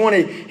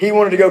 15:20, he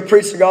wanted to go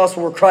preach the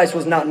gospel where Christ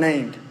was not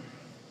named.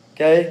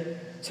 Okay?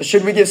 So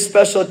should we give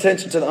special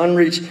attention to the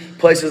unreached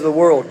places of the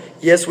world?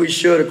 Yes, we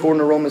should, according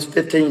to Romans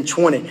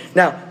 15:20.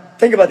 Now,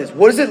 think about this.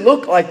 What does it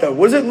look like, though?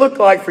 What does it look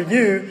like for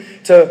you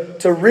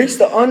to reach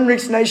the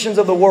unreached nations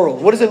of the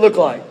world? What does it look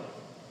like?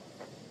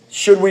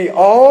 Should we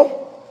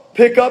all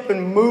pick up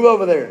and move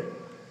over there?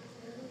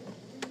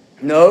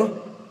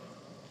 No.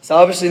 It's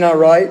obviously not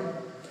right.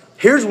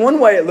 Here's one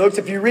way it looks.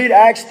 If you read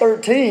Acts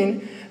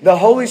 13, the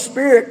Holy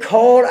Spirit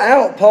called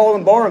out Paul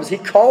and Barnabas. He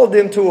called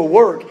them to a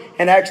work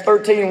in Acts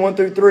 13, 1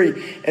 through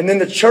 3. And then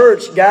the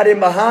church got in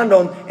behind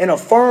them and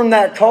affirmed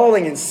that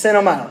calling and sent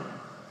them out.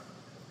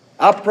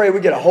 I pray we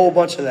get a whole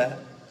bunch of that.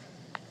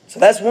 So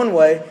that's one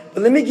way.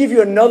 But let me give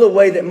you another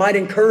way that might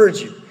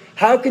encourage you.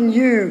 How can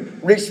you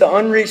reach the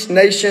unreached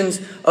nations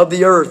of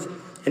the earth?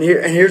 And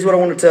here's what I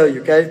want to tell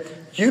you, okay?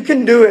 You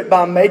can do it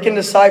by making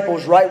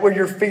disciples right where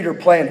your feet are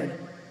planted.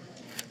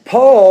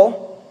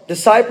 Paul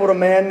discipled a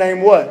man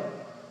named what?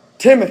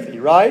 Timothy,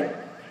 right?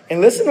 And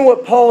listen to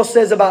what Paul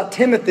says about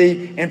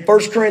Timothy in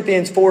 1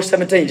 Corinthians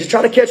 4:17. Just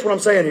try to catch what I'm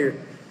saying here.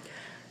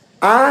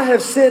 I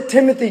have sent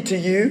Timothy to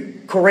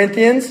you,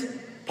 Corinthians.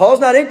 Paul's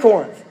not in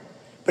Corinth.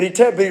 But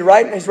he's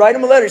writing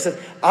him a letter. He says,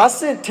 I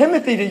sent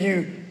Timothy to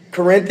you,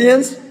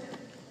 Corinthians,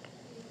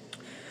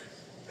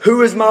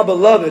 who is my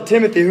beloved,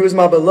 Timothy, who is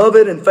my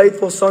beloved and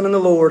faithful son in the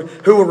Lord,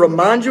 who will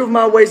remind you of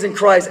my ways in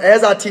Christ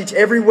as I teach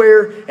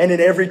everywhere and in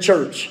every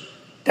church.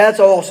 That's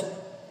awesome.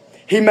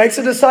 He makes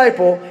a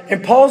disciple,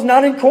 and Paul's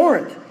not in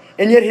Corinth.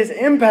 And yet his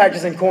impact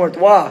is in Corinth.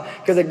 Why?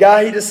 Because the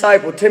guy he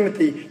discipled,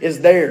 Timothy, is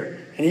there.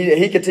 And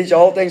he can teach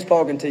all things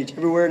Paul can teach,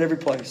 everywhere and every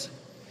place.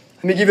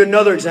 Let me give you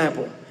another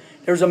example.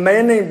 There was a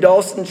man named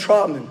Dawson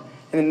Trotman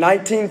in the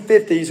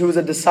 1950s who was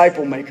a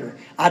disciple maker.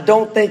 I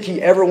don't think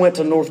he ever went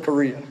to North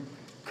Korea.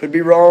 Could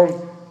be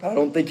wrong, but I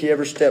don't think he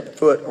ever stepped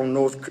foot in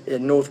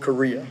North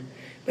Korea.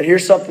 But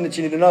here's something that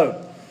you need to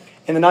know.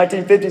 In the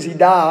 1950s, he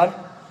died.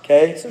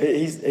 Okay, so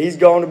he's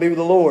gone to be with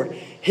the Lord.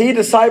 He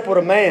discipled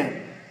a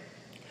man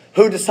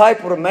who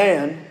discipled a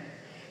man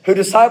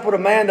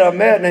that I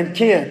met named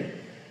Ken,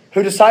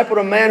 who discipled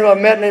a man who I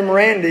met named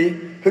Randy,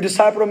 who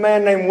discipled a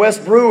man named Wes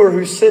Brewer,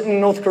 who's sitting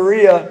in North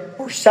Korea,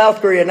 or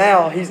South Korea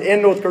now. He's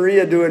in North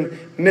Korea doing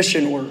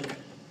mission work.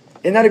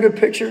 Isn't that a good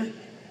picture?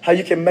 How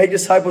you can make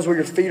disciples where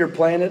your feet are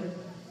planted?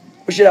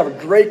 We should have a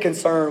great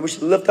concern. We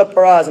should lift up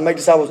our eyes and make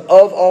disciples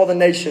of all the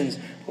nations.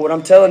 But what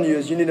I'm telling you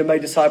is you need to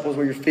make disciples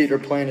where your feet are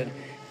planted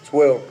as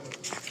well.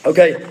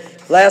 Okay,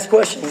 last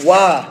question.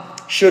 Why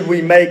should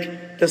we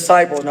make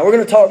disciples? Now, we're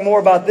going to talk more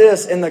about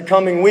this in the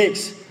coming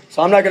weeks.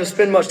 So I'm not going to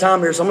spend much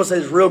time here. So I'm going to say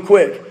this real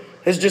quick.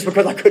 This is just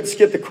because I couldn't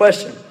skip the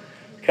question.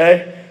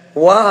 Okay?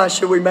 Why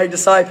should we make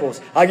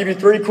disciples? I'll give you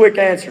 3 quick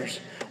answers.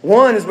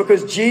 One is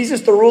because Jesus,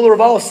 the ruler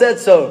of all, said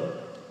so.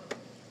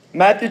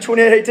 Matthew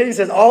 28:18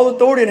 says, all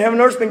authority in heaven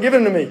and earth has been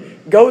given to me.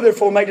 Go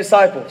therefore, make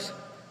disciples.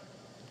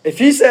 If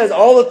he says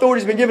all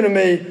authority has been given to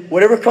me,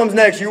 whatever comes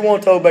next, you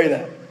want to obey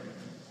that.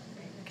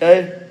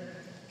 Okay?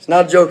 It's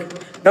not a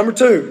joke. Number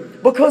 2,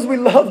 because we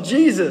love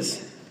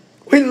Jesus.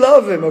 We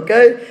love him,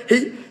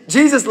 okay?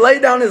 Jesus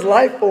laid down his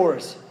life for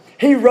us.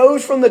 He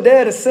rose from the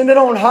dead, ascended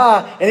on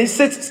high, and he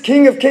sits as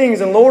King of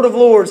Kings and Lord of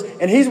Lords,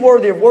 and he's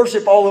worthy of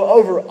worship all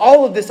over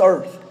all of this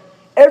earth.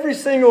 Every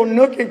single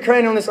nook and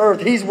cranny on this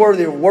earth, he's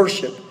worthy of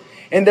worship.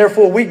 And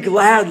therefore, we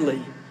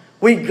gladly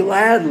preach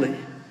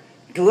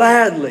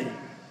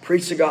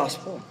the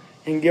gospel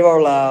and give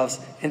our lives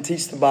and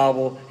teach the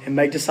Bible and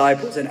make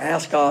disciples and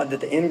ask God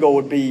that the end goal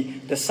would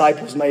be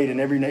disciples made in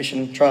every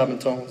nation, tribe, and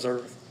tongue on this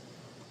earth.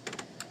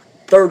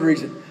 3rd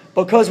reason,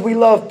 because we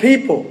love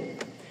people.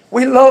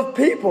 We love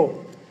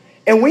people.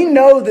 And we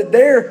know that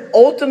their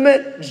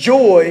ultimate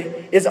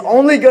joy is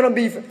only going to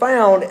be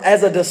found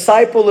as a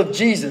disciple of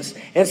Jesus.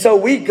 And so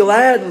we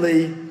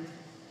gladly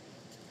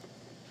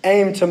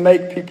aim to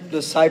make people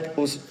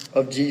disciples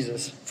of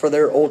Jesus for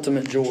their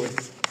ultimate joy.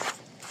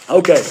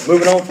 Okay,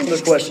 moving on from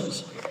the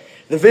questions.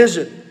 The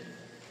vision.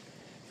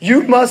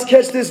 You must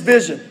catch this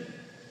vision.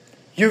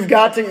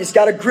 It's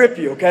got to grip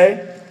you,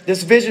 okay?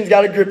 This vision's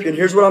got to grip you, and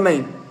here's what I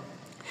mean.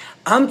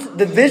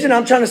 The vision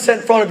I'm trying to set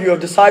in front of you of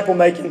disciple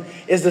making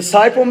is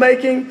disciple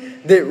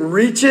making that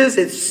reaches,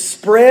 it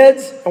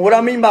spreads. And what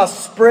I mean by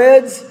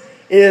spreads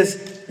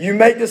is you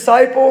make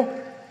disciple,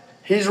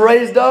 he's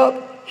raised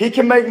up, he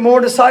can make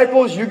more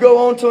disciples. You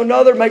go on to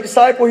another, make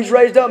disciple. He's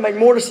raised up, make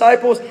more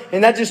disciples.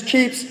 And that just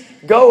keeps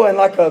going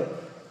like a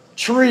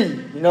tree,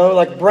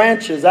 like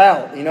branches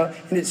out, and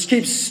it just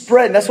keeps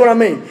spreading. That's what I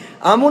mean.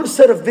 I'm going to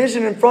set a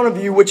vision in front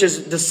of you, which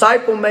is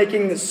disciple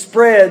making that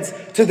spreads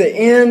to the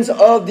ends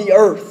of the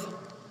earth.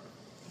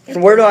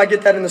 And where do I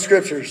get that in the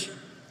scriptures?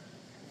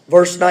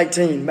 Verse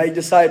 19, make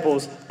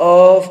disciples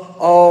of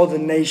all the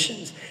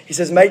nations. He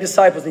says, make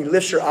disciples, and he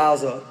lifts your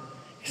eyes up.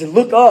 He said,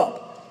 look up.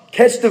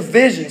 Catch the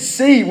vision.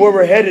 See where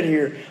we're headed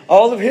here.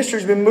 All of history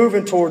has been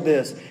moving toward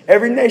this.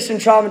 Every nation,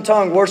 tribe, and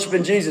tongue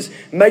worshiping Jesus.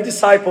 Make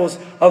disciples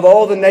of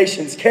all the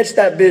nations. Catch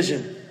that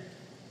vision.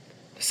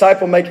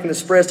 Disciple making that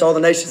spreads to all the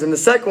nations. And the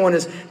second one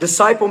is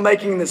disciple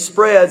making that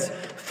spreads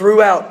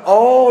throughout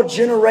all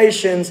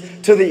generations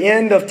to the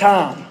end of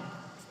time.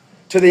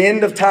 To the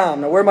end of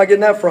time. Now where am I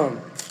getting that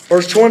from?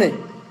 Verse 20.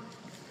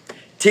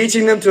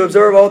 Teaching them to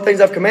observe all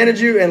things I've commanded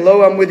you, and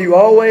lo, I'm with you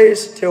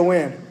always till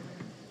when?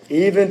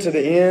 Even to the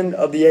end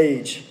of the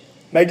age.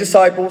 Make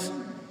disciples.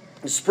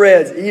 It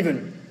spreads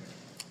even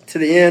to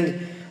the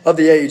end of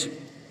the age.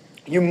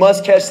 You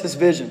must catch this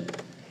vision.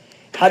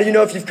 How do you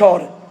know if you've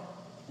caught it?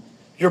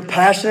 You're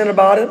passionate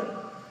about it.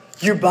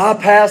 You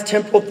bypass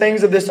temporal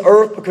things of this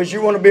earth because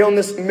you want to be on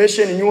this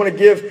mission and you want to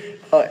give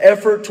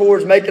effort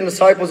towards making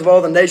disciples of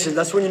all the nations.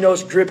 That's when you know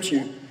it's gripped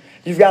you.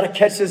 You've got to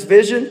catch this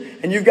vision,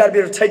 and you've got to be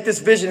able to take this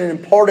vision and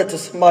impart it to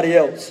somebody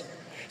else.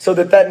 so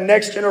that that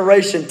next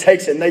generation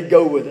takes it and they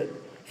go with it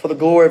for the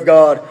glory of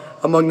God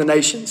among the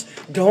nations.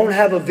 Don't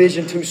have a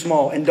vision too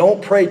small, and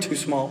don't pray too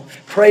small.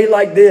 Pray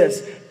like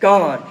this: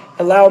 God,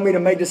 allow me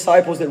to make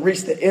disciples that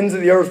reach the ends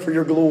of the earth for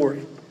your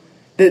glory,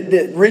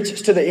 that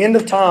reaches to the end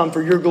of time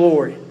for your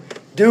glory.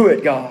 Do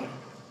it, God.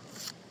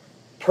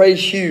 Pray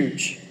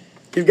huge.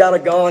 You've got a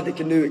God that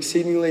can do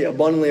exceedingly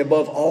abundantly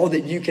above all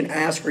that you can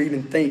ask or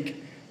even think,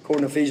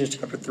 according to Ephesians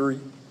chapter 3.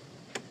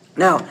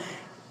 Now,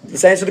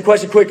 let's answer the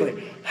question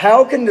quickly.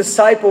 How can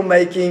disciple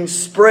making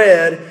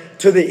spread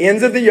to the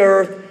ends of the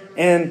earth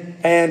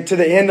and to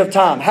the end of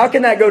time? How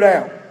can that go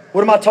down?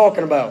 What am I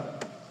talking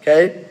about?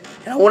 Okay?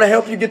 And I want to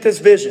help you get this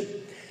vision.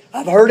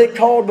 I've heard it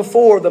called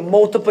before the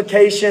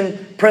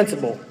multiplication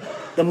principle.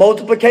 The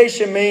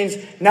multiplication means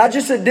not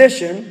just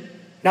addition,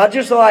 not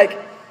just like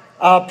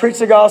preach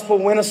the gospel,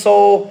 win a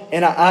soul,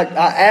 and I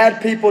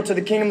add people to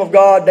the kingdom of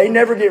God. They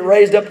never get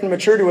raised up in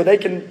maturity where they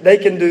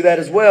can do that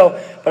as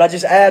well, but I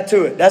just add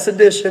to it. That's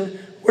addition.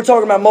 We're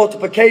talking about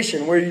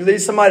multiplication, where you lead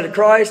somebody to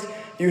Christ,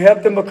 you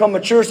help them become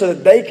mature so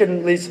that they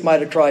can lead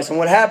somebody to Christ. And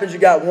what happens, you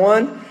got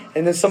one,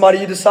 and then somebody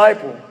you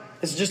disciple.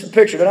 This is just a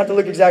picture. It doesn't have to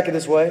look exactly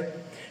this way.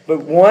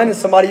 But one is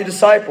somebody you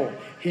disciple.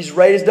 He's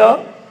raised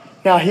up.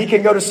 Now he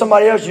can go to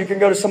somebody else. You can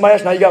go to somebody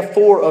else. Now you got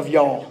 4 of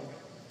y'all.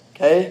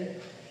 Okay?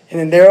 And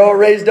then they're all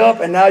raised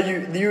up. And now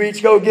you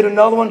each go get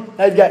another one.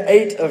 Now you've got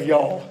 8 of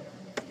y'all.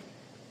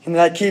 And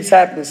that keeps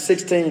happening.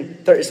 16,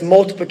 30. It's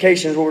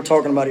multiplication is what we're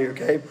talking about here.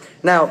 Okay?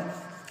 Now,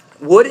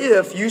 what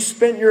if you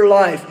spent your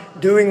life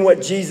doing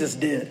what Jesus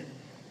did?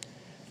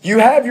 You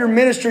have your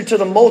ministry to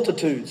the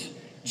multitudes.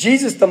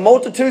 Jesus, the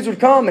multitudes would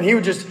come and he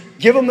would just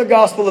give them the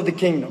gospel of the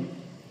kingdom.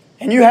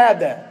 And you have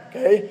that,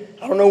 okay?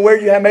 I don't know where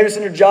you have. Maybe it's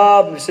in your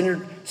job, it's in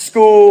your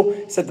school,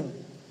 it's at the,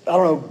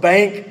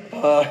 bank,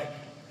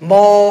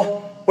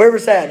 mall, wherever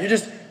it's at.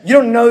 You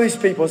don't know these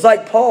people. It's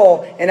like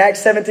Paul in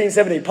Acts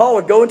 17:17. Paul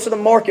would go into the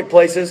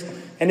marketplaces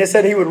and it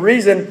said he would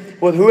reason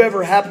with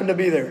whoever happened to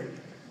be there.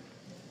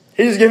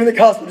 He was giving the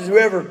gospel to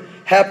whoever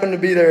happened to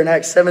be there in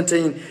Acts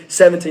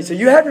 17:17. So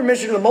you have your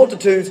ministry to the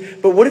multitudes,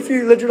 but what if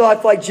you lived your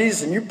life like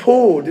Jesus and you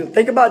pulled?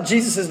 Think about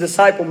Jesus'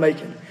 disciple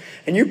making.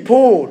 And he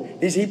pulled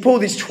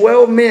these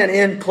 12 men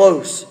in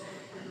close.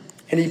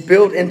 And he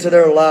built into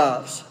their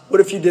lives.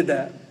 What if you did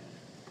that?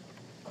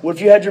 What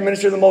if you had your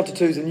ministry to the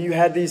multitudes and you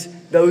had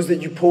those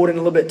that you pulled in a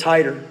little bit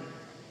tighter,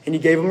 and you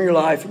gave them your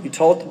life and you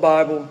taught the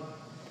Bible?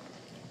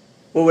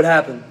 What would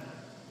happen?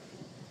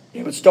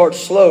 It would start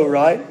slow,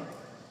 right?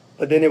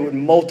 But then it would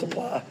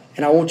multiply.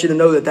 And I want you to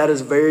know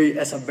that's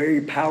a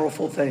very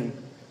powerful thing.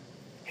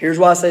 Here's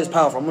why I say it's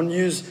powerful. I'm going to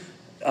use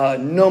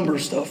number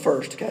stuff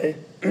first, okay?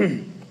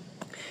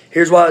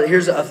 Here's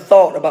a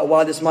thought about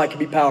why this might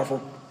be powerful.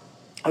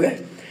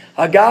 Okay.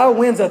 A guy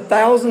wins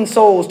 1,000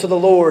 souls to the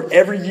Lord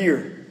every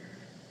year.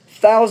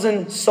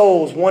 1,000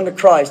 souls won to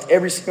Christ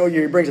every single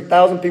year. He brings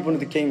 1,000 people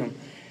into the kingdom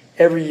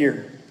every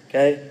year.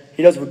 Okay.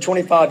 He does it for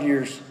 25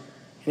 years.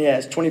 And he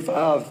has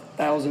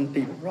 25,000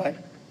 people, right?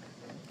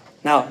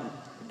 Now,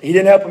 he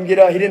didn't help them get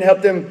up. He didn't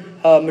help them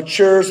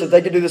mature so that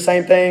they could do the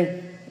same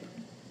thing.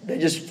 They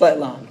just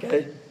flatlined,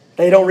 okay?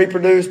 They don't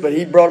reproduce, but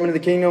he brought them into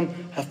the kingdom.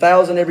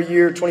 1,000 every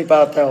year,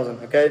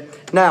 25,000, okay?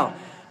 Now,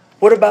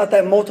 what about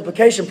that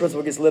multiplication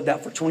principle gets lived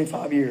out for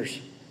 25 years?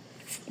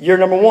 Year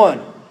number 1,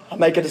 I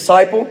make a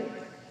disciple,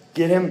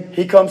 get him,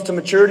 he comes to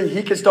maturity,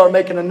 he can start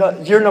making another.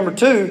 Year number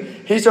 2,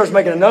 he starts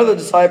making another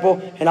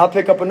disciple, and I'll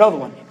pick up another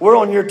one. We're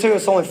on year 2,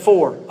 it's only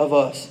 4 of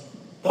us.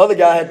 The other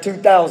guy had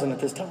 2,000 at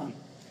this time.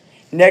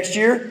 Next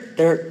year,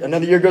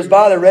 another year goes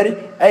by, they're ready.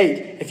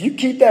 8. If you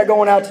keep that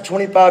going out to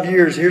 25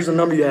 years, here's the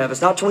number you have.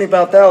 It's not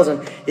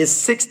 25,000. It's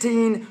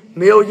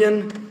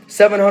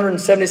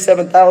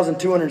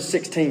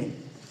 16,777,216.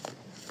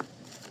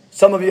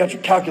 Some of you got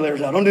your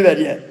calculators out. Don't do that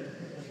yet.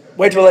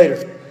 Wait till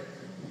later.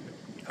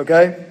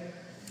 Okay?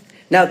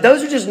 Now,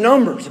 those are just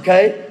numbers,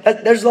 okay?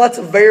 There's lots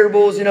of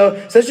variables,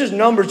 So it's just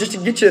numbers just to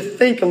get you to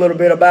think a little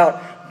bit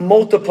about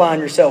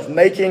multiplying yourself,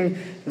 making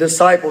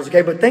disciples,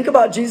 okay? But think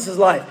about Jesus'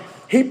 life.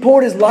 He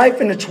poured his life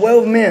into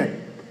 12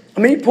 men.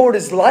 He poured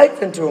his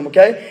life into them,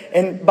 okay?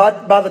 And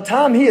by the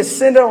time he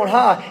ascended on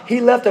high, he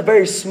left a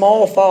very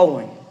small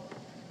following.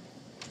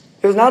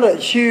 It was not a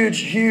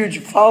huge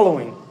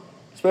following,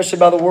 especially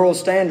by the world's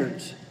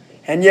standards.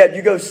 And yet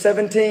you go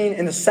 17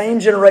 in the same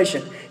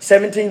generation,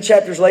 17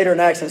 chapters later in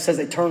Acts, and it says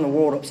they turned the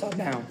world upside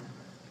down.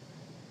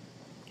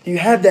 You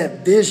have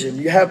that vision.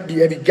 Have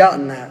you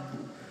gotten that?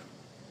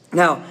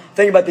 Now,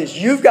 think about this.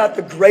 You've got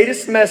the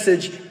greatest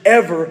message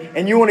ever,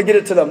 and you want to get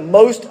it to the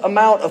most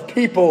amount of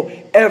people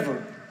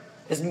ever.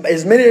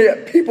 As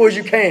many people as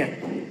you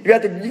can.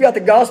 You got the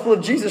gospel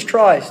of Jesus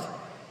Christ,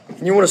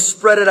 and you want to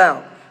spread it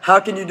out. How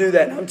can you do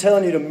that? And I'm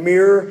telling you to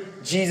mirror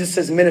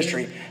Jesus'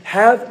 ministry.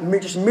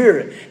 Just mirror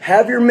it.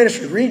 Have your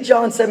ministry. Read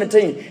John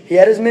 17. He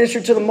had his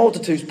ministry to the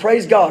multitudes.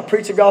 Praise God.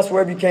 Preach the gospel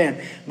wherever you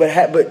can.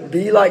 But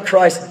be like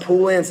Christ and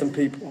pull in some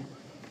people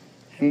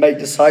and make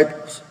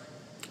disciples.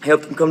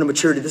 Help them come to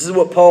maturity. This is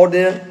what Paul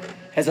did.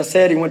 As I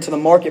said, he went to the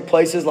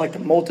marketplaces like the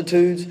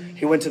multitudes.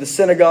 He went to the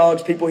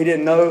synagogues, people he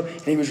didn't know,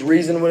 and he was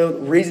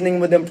reasoning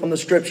with them from the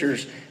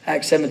scriptures.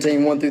 Acts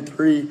 17, 1 through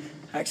 3,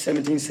 Acts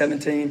 17,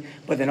 17.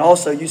 But then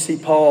also you see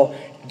Paul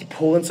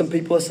pulling some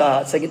people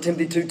aside. 2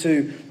 Timothy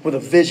 2:2 with a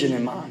vision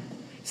in mind.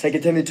 2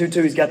 Timothy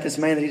 2:2, he's got this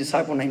man that he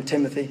discipled named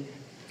Timothy.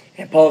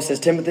 And Paul says,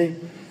 Timothy,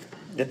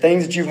 the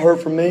things that you've heard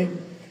from me,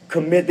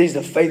 commit these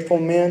to faithful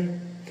men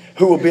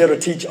who will be able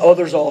to teach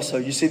others also.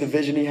 You see the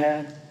vision he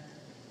had?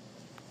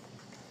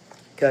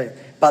 Okay.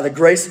 By the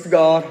grace of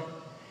God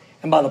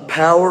and by the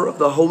power of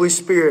the Holy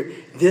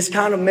Spirit, this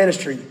kind of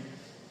ministry,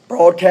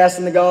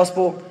 broadcasting the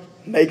gospel,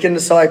 making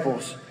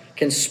disciples,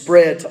 can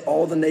spread to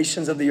all the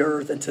nations of the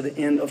earth and to the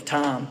end of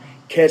time.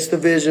 Catch the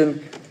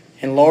vision,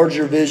 enlarge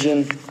your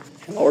vision,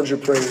 enlarge your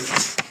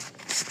prayers.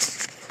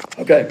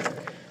 Okay,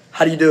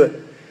 how do you do it?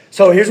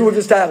 So here's what we've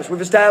established.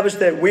 We've established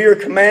that we are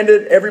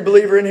commanded, every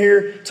believer in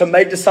here, to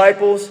make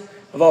disciples.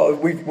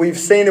 We've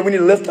seen that we need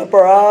to lift up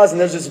our eyes, and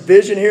there's this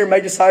vision here,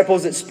 make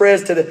disciples that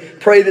spreads to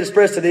pray that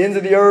spreads to the ends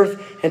of the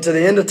earth and to the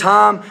end of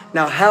time.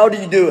 Now, how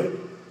do you do it?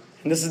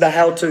 And this is the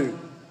how-to.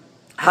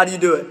 How do you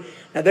do it?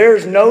 Now, there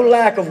is no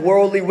lack of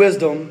worldly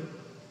wisdom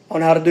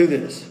on how to do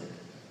this.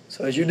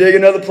 So as you dig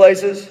in other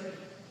places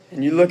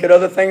and you look at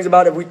other things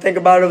about it, if we think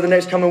about it over the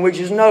next coming weeks,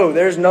 just know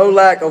there's no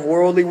lack of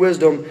worldly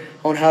wisdom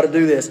on how to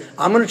do this.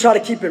 I'm going to try to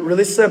keep it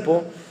really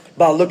simple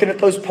by looking at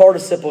those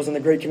participles in the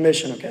Great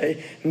Commission,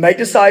 okay? Make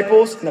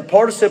disciples, and the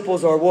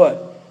participles are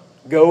what?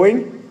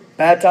 Going,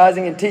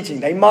 baptizing, and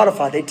teaching. They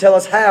modify. They tell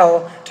us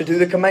how to do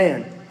the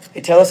command. They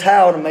tell us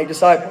how to make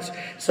disciples.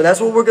 So that's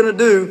what we're going to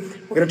do.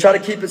 We're going to try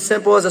to keep it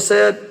simple, as I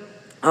said.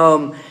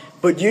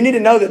 But you need to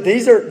know that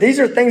these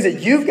are things that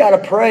you've got to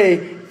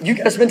pray. You've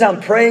got to spend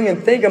time praying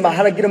and thinking about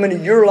how to get them into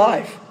your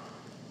life.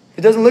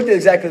 It doesn't look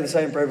exactly the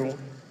same for everyone.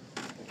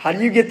 How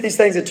do you get these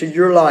things into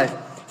your life?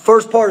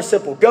 First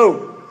participle,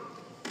 go.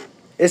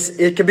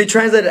 It can be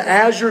translated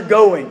as you're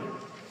going.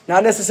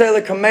 Not necessarily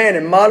a command.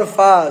 It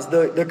modifies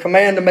the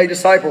command to make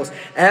disciples.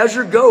 As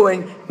you're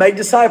going, make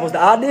disciples.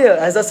 The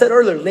idea, as I said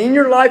earlier, lean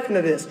your life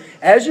into this.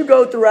 As you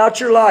go throughout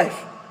your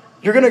life,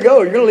 you're going to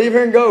go. You're going to leave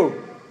here and go.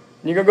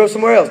 You're going to go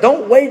somewhere else.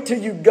 Don't wait till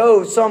you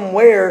go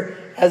somewhere,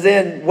 as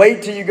in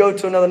wait till you go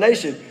to another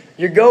nation.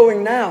 You're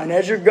going now. And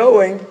as you're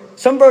going,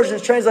 some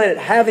versions translate it,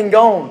 having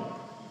gone.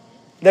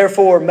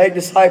 Therefore, make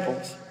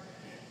disciples.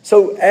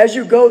 So as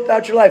you go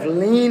throughout your life,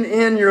 lean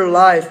in your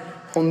life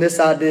on this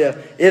idea.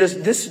 It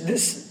is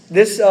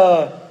this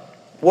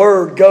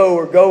word go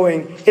or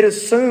going, it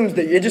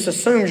just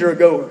assumes you're a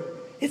goer.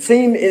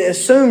 It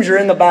assumes you're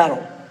in the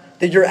battle,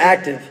 that you're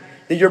active,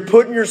 that you're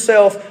putting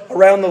yourself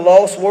around the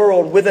lost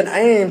world with an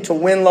aim to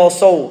win lost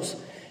souls.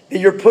 That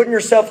you're putting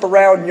yourself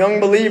around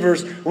young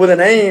believers with an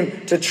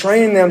aim to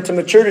train them to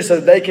maturity so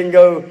that they can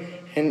go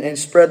and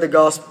spread the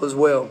gospel as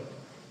well.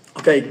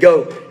 Okay,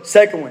 go.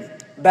 Second one,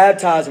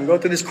 baptizing. Go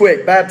through this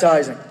quick.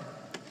 Baptizing.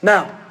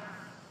 Now,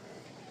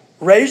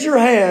 raise your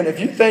hand if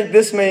you think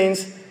this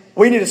means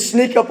we need to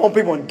sneak up on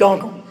people and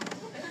dunk them.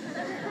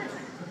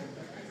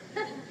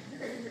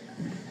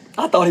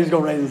 I thought he was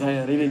going to raise his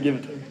hand. He didn't give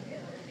it to me.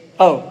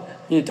 Oh,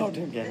 you need to talk to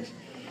him, guys.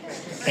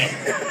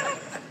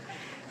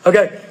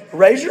 Okay,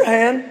 raise your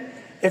hand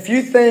if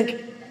you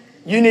think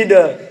you need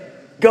to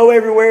go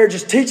everywhere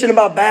just teaching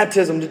about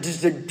baptism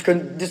just to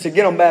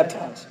get them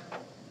baptized.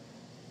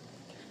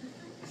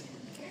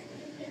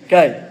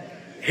 Okay,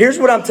 here's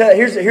what I'm telling.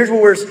 Here's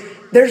what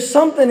there's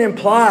something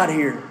implied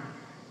here.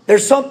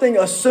 There's something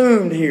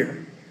assumed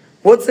here.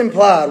 What's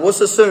implied? What's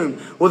assumed?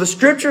 Well, the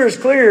scripture is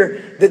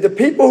clear that the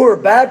people who are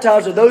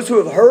baptized are those who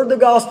have heard the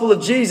gospel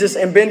of Jesus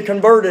and been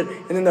converted,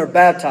 and then they're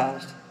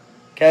baptized.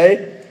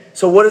 Okay?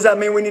 So what does that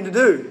mean we need to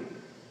do?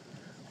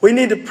 We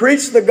need to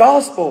preach the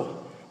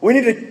gospel. We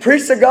need to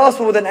preach the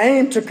gospel with an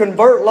aim to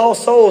convert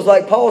lost souls.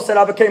 Like Paul said,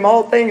 I became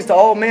all things to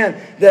all men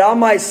that I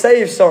might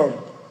save some.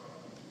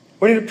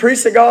 We need to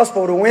preach the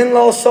gospel to win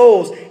lost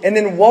souls and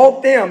then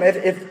walk them,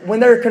 when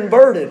they're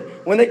converted,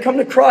 when they come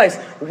to Christ,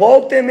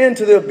 walk them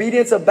into the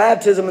obedience of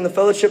baptism and the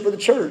fellowship of the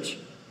church.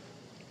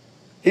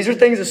 These are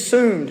things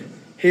assumed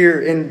here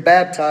in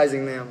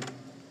baptizing them.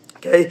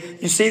 Okay,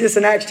 you see this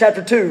in Acts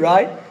chapter 2,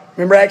 right?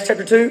 Remember Acts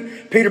chapter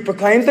 2? Peter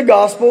proclaims the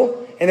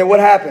gospel, and then what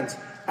happens?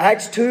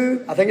 Acts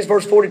 2, I think it's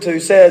verse 42,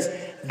 says,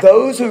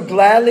 those who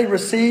gladly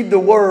received the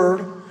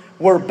word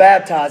were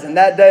baptized. And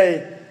that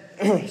day,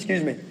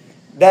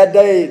 that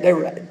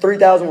day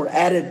 3,000 were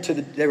added to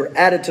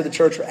the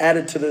church, or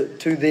added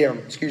to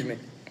them.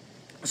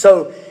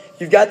 So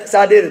you've got this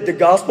idea that the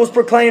gospel is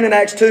proclaimed in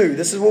Acts 2.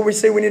 This is what we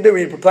see we need to do.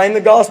 We need to proclaim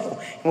the gospel.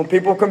 And when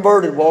people are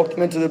converted, walk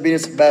them into the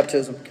obedience of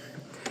baptism.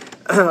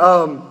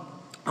 I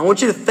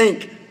want you to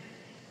think.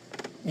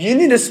 You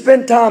need to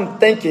spend time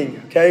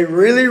thinking, okay?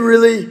 Really,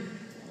 really,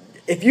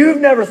 if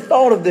you've never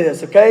thought of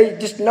this, okay,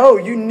 just know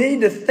you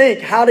need to think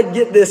how to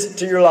get this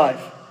to your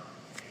life.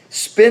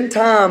 Spend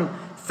time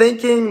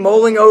thinking,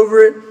 mulling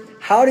over it.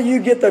 How do you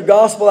get the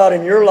gospel out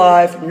in your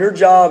life, in your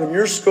job, in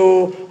your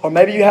school, or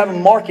maybe you have a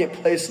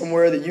marketplace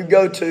somewhere that you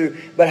go to,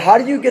 but how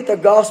do you get the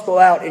gospel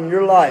out in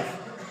your life?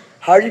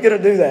 How are you going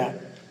to do that?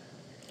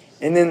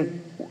 And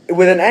then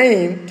with an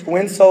aim to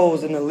win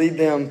souls and to lead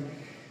them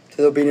to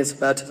the obedience of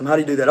baptism. How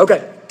do you do that?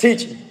 Okay,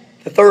 teaching.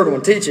 The third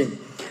one, teaching.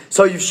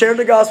 So you've shared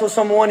the gospel with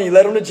someone, you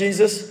led them to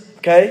Jesus,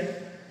 okay?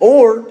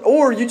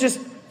 Or you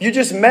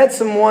just met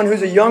someone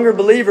who's a younger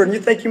believer and you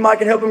think you might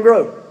can help them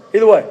grow.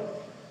 Either way.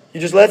 You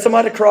just led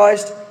somebody to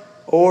Christ,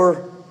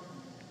 or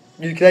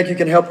you think you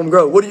can help them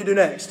grow. What do you do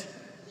next?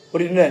 What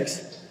do you do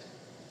next?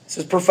 This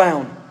is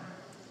profound.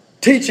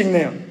 Teaching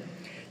them.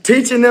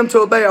 Teaching them to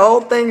obey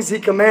all things He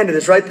commanded.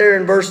 It's right there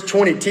in verse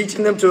 20.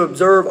 Teaching them to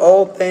observe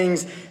all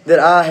things that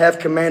I have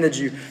commanded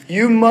you.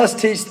 You must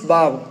teach the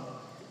Bible.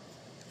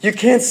 You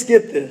can't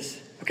skip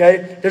this.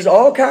 Okay? There's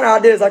all kind of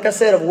ideas, like I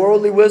said, of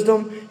worldly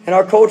wisdom in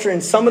our culture.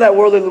 And some of that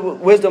worldly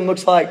wisdom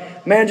looks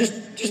like, man,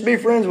 just be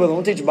friends with them.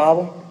 Don't teach the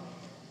Bible.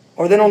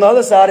 Or then on the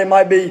other side, it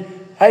might be,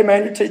 hey,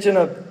 man, you're teaching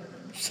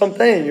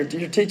something. You're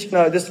teaching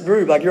this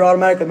group. Like you're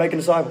automatically making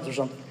disciples or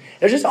something.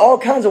 There's just all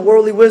kinds of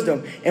worldly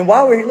wisdom. And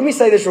while we're here, let me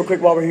say this real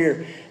quick while we're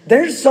here.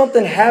 There's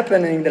something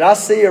happening that I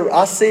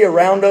see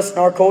around us in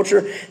our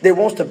culture that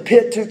wants to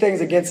pit two things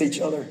against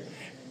each other.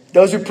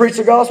 Those who preach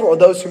the gospel or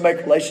those who make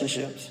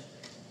relationships.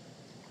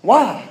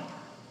 Why?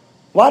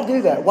 Why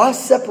do that? Why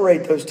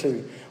separate those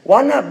two?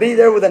 Why not be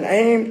there with an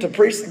aim to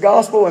preach the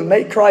gospel and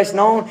make Christ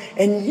known?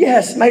 And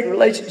yes, make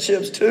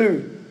relationships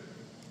too.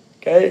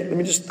 Okay, let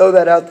me just throw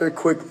that out there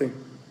quickly.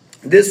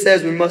 This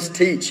says we must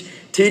teach.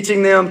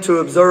 Teaching them to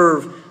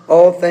observe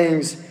all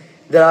things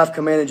that I've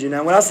commanded you.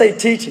 Now, when I say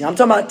teaching, I'm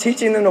talking about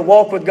teaching them to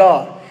walk with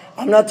God.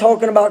 I'm not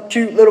talking about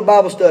cute little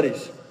Bible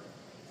studies.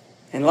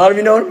 And a lot of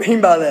you know what I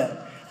mean by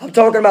that. I'm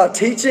talking about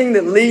teaching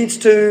that leads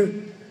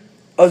to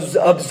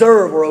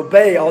observe or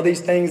obey all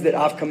these things that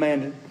I've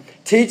commanded.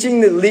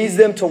 Teaching that leads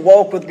them to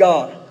walk with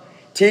God.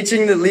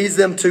 Teaching that leads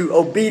them to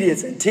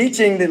obedience. And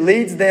teaching that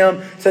leads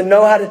them to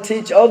know how to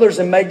teach others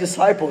and make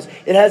disciples.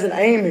 It has an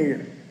aim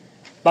here.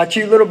 By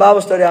cute little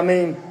Bible study, I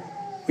mean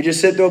we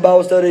just sit through a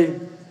Bible study,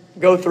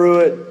 go through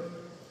it,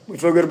 we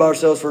feel good about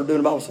ourselves for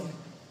doing a Bible study.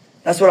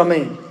 That's what I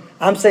mean.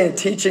 I'm saying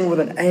teaching with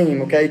an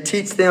aim, okay?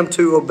 Teach them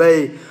to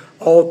obey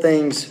all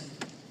things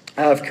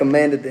I have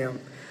commanded them.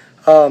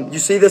 You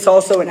see this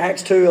also in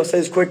Acts 2. I'll say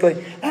this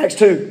quickly. Acts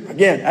 2.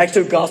 Again, Acts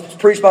 2. Gospels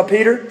preached by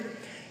Peter.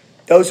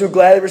 Those who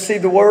gladly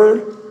received the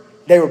word,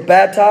 they were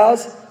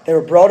baptized. They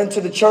were brought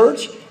into the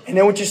church. And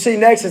then what you see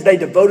next is they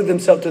devoted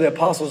themselves to the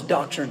apostles'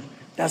 doctrine.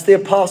 That's the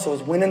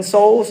apostles, winning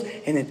souls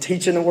and then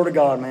teaching the word of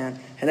God, man.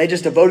 And they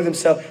just devoted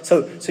themselves.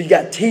 So you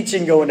got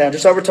teaching going down.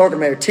 Just like we're talking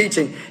about here,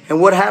 teaching.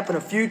 And what happened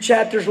a few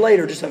chapters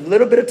later, just a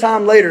little bit of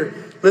time later,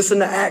 listen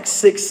to Acts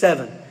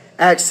 6:7.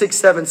 Acts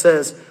 6:7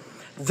 says,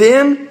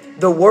 then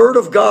the word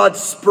of God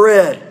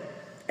spread,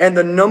 and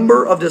the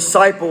number of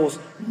disciples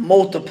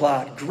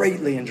multiplied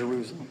greatly in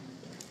Jerusalem.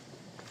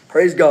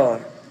 Praise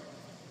God.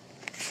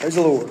 Praise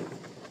the Lord.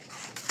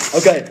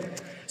 Okay,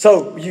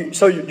 so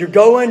you're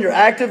going, you're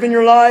active in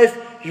your life,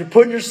 you're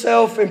putting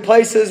yourself in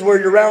places where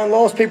you're around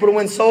lost people to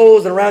win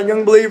souls and around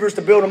young believers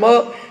to build them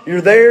up.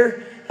 You're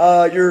there,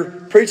 you're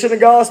preaching the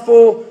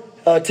gospel,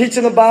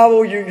 teaching the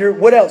Bible. You're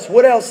what else?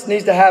 What else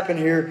needs to happen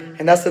here?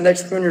 And that's the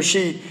next thing on your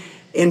sheet.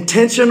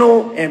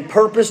 Intentional and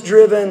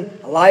purpose-driven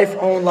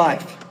life on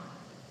life.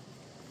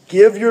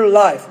 Give your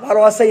life. Why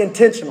do I say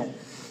intentional?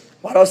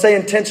 Why do I say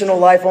intentional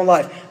life on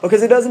life?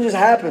 Because it doesn't just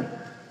happen.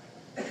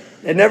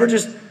 It never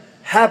just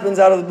happens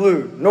out of the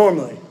blue,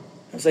 normally.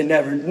 I say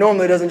never.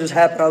 Normally it doesn't just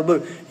happen out of the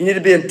blue. You need to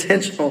be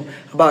intentional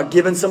about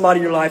giving somebody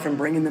your life and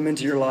bringing them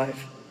into your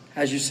life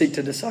as you seek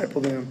to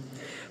disciple them.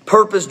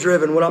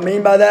 Purpose-driven. What I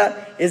mean by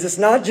that is it's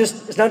not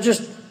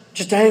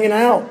just hanging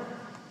out.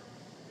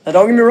 Now,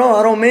 don't get me wrong.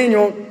 I don't mean you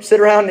won't sit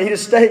around and eat a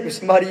steak with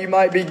somebody you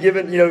might be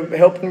giving,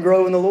 helping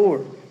grow in the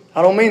Lord.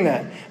 I don't mean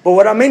that. But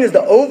what I mean is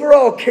the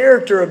overall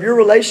character of your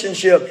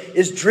relationship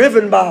is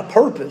driven by a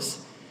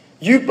purpose.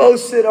 You both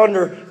sit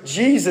under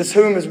Jesus,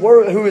 who is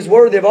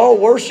worthy of all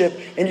worship,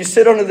 and you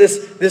sit under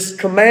this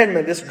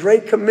commandment, this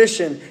great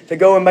commission to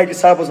go and make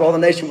disciples of all the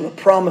nations with a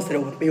promise that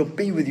He'll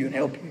be with you and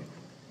help you.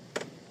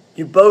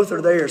 You both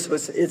are there, so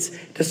it's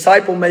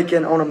disciple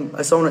making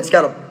it's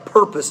got a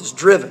purpose. It's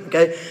driven.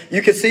 Okay,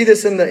 you can see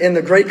this in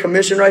the Great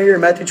Commission right here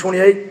in Matthew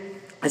 28.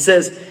 It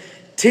says,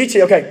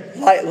 teaching. Okay,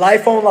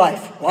 life on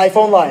life.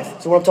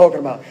 That's what I'm talking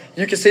about.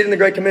 You can see it in the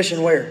Great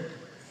Commission where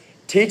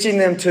teaching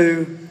them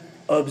to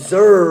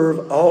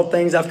observe all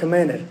things I've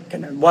commanded. Okay,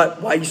 now why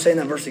are you saying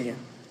that verse again?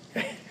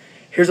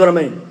 Here's what I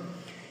mean.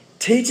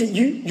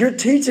 You're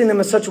teaching them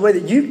in such a way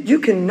that you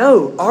can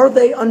know, are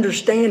they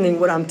understanding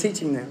what I'm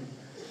teaching them?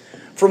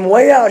 From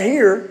way out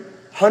here,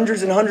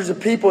 hundreds and hundreds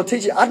of people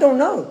teaching. I don't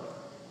know.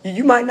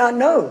 You might not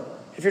know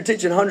if you're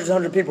teaching hundreds and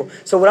hundreds of people.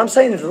 So what I'm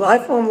saying is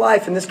life on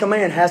life, and this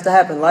command has to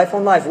happen. Life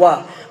on life.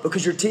 Why?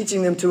 Because you're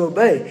teaching them to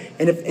obey.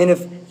 And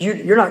if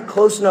you're not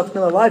close enough to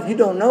their life, you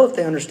don't know if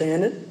they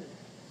understand it.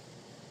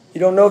 You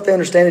don't know if they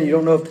understand it. You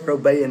don't know if they're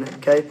obeying it.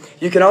 Okay.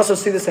 You can also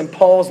see this in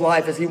Paul's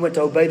life as he went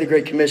to obey the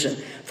Great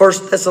Commission.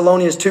 1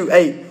 Thessalonians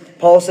 2:8.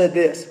 Paul said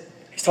this.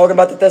 He's talking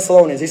about the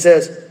Thessalonians. He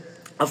says,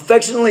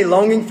 affectionately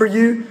longing for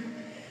you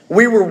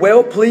we were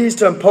well pleased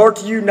to impart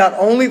to you not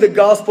only the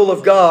gospel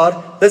of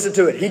God, listen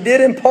to it, he did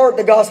impart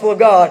the gospel of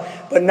God,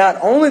 but not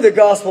only the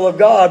gospel of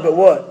God, but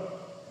what?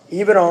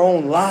 Even our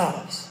own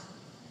lives.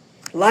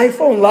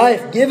 Life on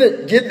life. Give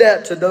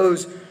that to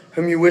those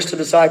whom you wish to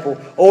disciple.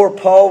 Or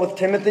Paul with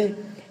Timothy.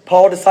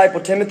 Paul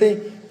discipled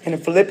Timothy. And in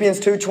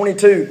Philippians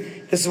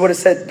 2:22, this is what it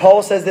said.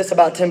 Paul says this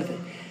about Timothy.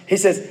 He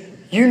says,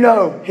 you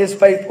know his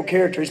faithful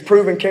character, his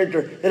proven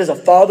character, that as a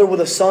father with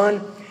a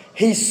son,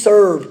 he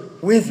served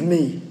with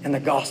me in the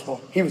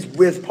gospel. He was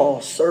with Paul,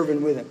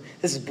 serving with him.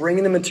 This is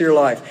bringing them into your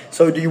life.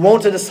 So do you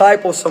want to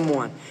disciple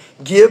someone?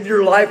 Give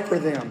your life for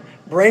them.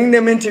 Bring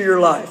them into your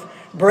life.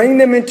 Bring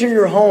them into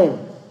your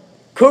home.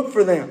 Cook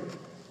for them.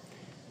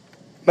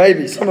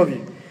 Maybe, some of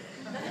you.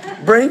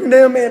 Bring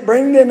them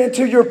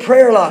into your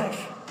prayer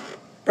life.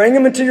 Bring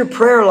them into your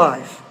prayer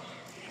life.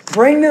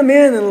 Bring them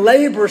in and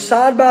labor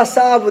side by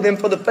side with them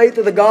for the faith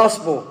of the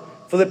gospel.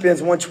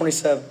 Philippians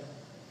 1:27.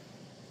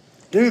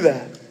 Do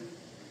that.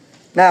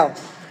 Now,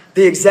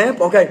 the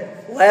example, okay,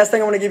 last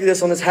thing I want to give you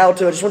this on this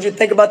how-to. I just want you to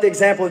think about the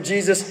example of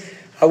Jesus.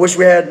 I wish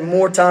we had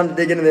more time to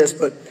dig into this,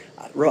 but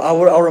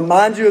I'll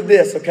remind you of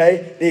this,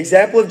 okay? The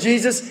example of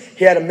Jesus,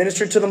 he had a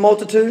ministry to the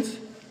multitudes.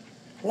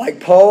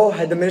 Like Paul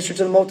had the ministry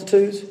to the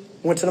multitudes.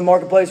 Went to the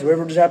marketplace,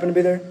 whoever just happened to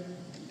be there.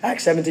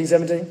 Acts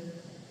 17:17.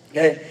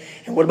 Okay?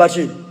 And what about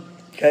you?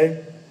 Okay?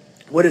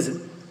 What is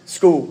it?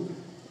 School,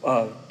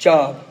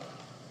 job,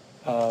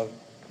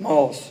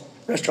 malls,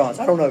 restaurants.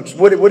 I don't know. Just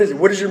what is it?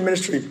 What is your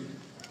ministry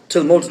to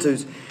the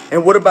multitudes?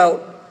 And what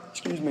about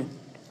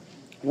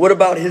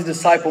his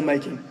disciple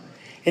making?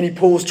 And he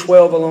pulls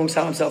 12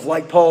 alongside himself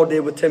like Paul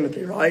did with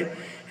Timothy, right?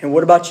 And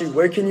what about you?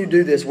 Where can you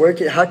do this?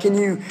 How can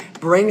you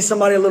bring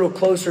somebody a little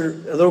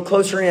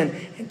closer in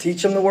and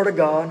teach them the Word of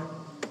God?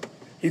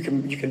 You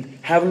can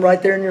have them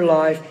right there in your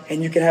life,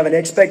 and you can have an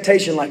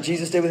expectation like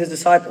Jesus did with his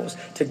disciples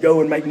to go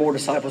and make more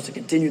disciples, to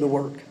continue the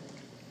work.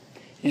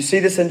 You see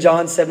this in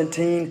John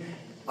 17.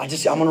 I'm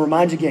going to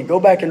remind you again. Go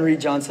back and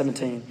read John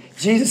 17.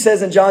 Jesus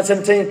says in John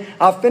 17,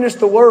 I've finished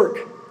the work.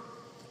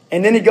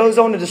 And then he goes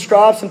on to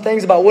describe some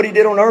things about what he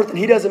did on earth, and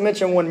he doesn't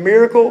mention one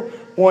miracle,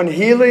 one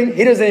healing.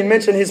 He doesn't even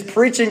mention his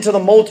preaching to the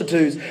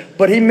multitudes,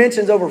 but he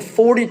mentions over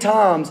 40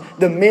 times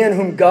the men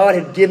whom God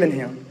had given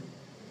him.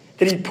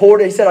 That he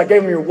said, I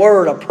gave them your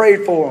word, I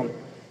prayed for them.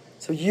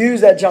 So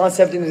use that John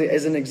 17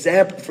 as an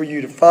example for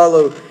you to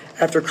follow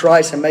after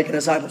Christ and making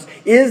disciples.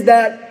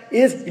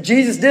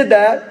 Jesus did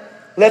that,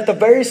 left a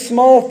very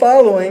small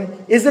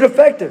following. Is it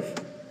effective?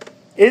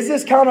 Is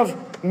this kind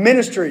of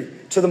ministry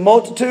to the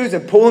multitudes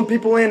and pulling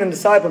people in and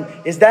discipling,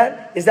 is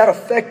that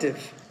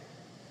effective?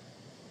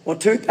 Well,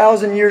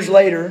 2,000 years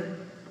later,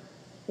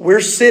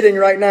 we're sitting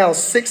right now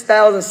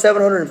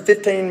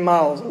 6,715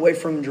 miles away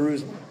from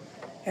Jerusalem.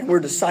 And we're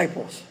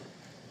disciples,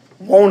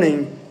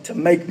 wanting to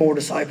make more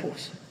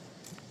disciples.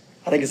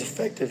 I think it's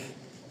effective.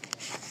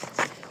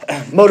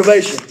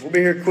 Motivation. We'll be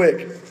here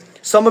quick.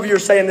 Some of you are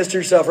saying this to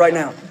yourself right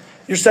now.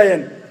 You're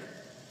saying,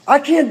 I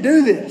can't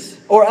do this.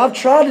 Or I've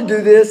tried to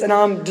do this and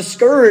I'm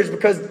discouraged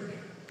because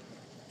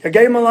I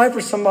gave my life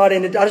for somebody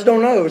and I just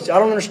don't know. I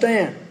don't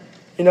understand.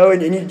 You know,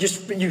 and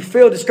you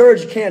feel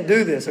discouraged. You can't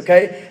do this,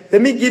 okay?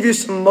 Let me give you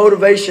some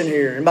motivation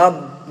here. And by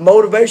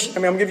motivation,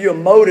 I'm going to give you a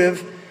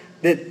motive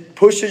that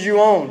pushes you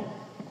on.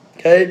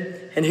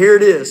 Okay? And here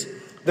it is.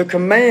 The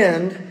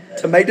command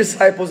to make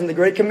disciples in the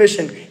Great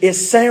Commission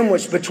is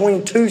sandwiched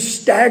between two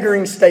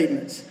staggering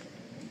statements.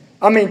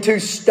 Two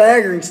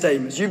staggering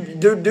statements. You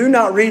do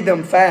not read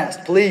them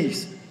fast,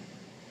 please.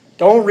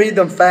 Don't read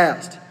them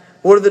fast.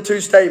 What are the two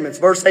statements?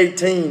 Verse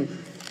 18,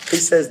 he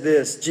says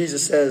this.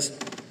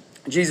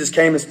 Jesus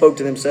came and spoke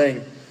to them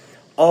saying,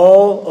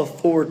 all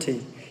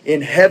authority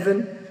in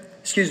heaven,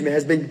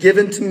 has been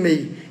given to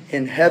me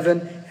in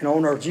heaven and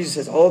on earth. Jesus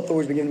says, all authority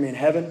has been given to me in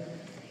heaven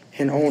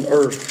and on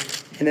earth.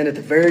 And then at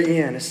the very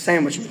end, it's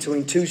sandwiched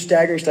between two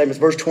staggering statements.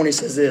 Verse 20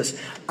 says this,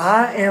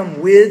 I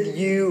am with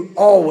you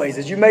always.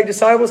 As you make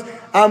disciples,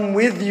 I'm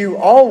with you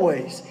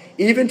always,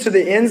 even to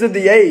the ends of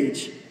the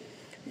age.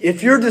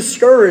 If you're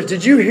discouraged,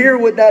 did you hear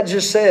what that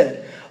just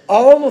said?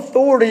 All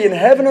authority in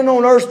heaven and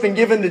on earth has been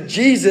given to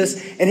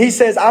Jesus, and he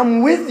says,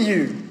 I'm with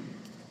you.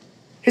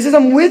 He says,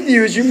 I'm with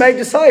you as you make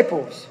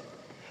disciples.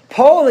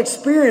 Paul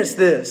experienced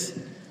this.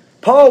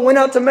 Paul went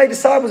out to make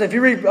disciples. If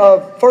you read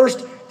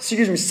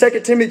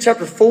 2 Timothy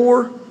chapter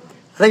 4,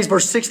 I think it's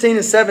verse 16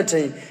 and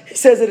 17. He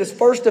says at his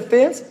first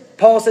offense,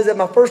 Paul says at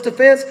my first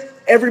offense,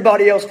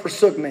 everybody else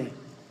forsook me.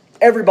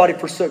 Everybody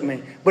forsook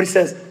me. But he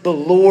says, the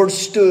Lord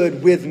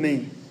stood with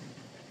me.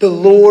 The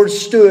Lord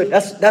stood.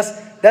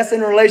 That's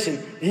in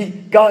relation.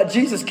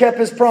 Jesus kept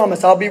his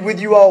promise. I'll be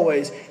with you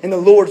always. And the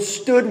Lord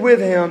stood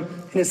with him.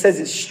 And it says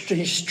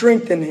he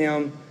strengthened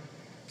him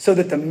so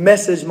that the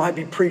message might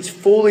be preached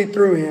fully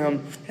through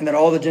him and that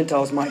all the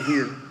Gentiles might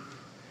hear.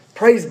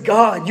 Praise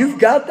God. You've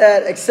got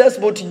that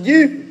accessible to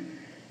you.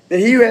 That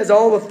he who has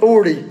all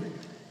authority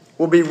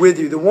will be with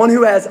you. The one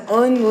who has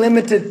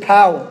unlimited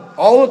power,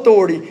 all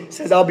authority,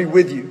 says, I'll be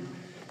with you.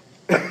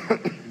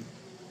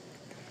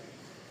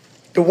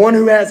 The one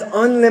who has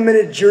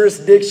unlimited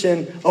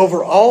jurisdiction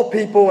over all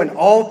people and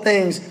all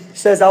things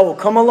says, I will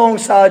come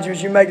alongside you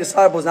as you make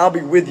disciples and I'll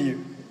be with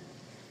you.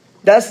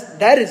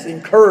 That is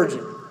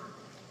encouraging.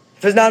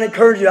 If it's not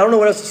encouraging, I don't know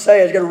what else to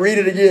say. I just got to read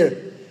it again.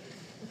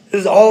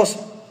 This is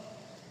awesome.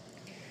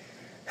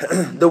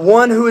 The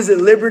one who is at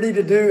liberty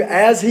to do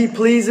as he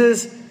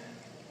pleases,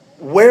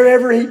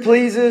 wherever he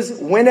pleases,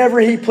 whenever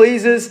he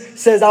pleases,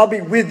 says, I'll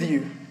be with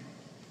you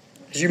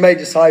as you make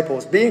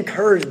disciples. Be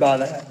encouraged by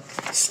that.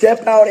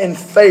 Step out in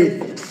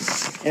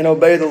faith and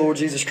obey the Lord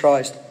Jesus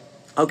Christ.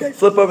 Okay,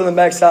 flip over the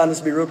back side and this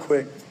will be real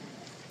quick.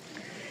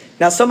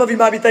 Now, some of you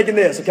might be thinking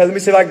this. Okay, let me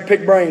see if I can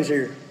pick brains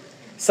here.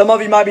 Some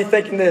of you might be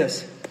thinking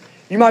this.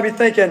 You might be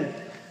thinking,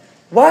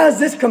 why is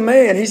this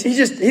command? He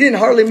didn't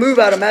hardly move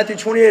out of Matthew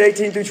 28,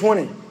 18 through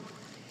 20.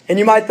 And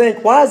you might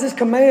think, why is this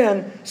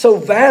command so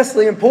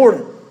vastly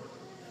important?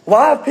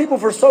 Why have people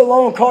for so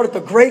long called it the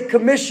Great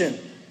Commission?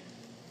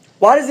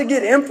 Why does it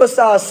get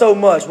emphasized so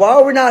much? Why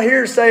are we not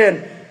here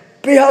saying,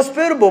 be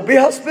hospitable, be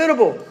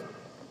hospitable?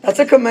 That's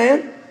a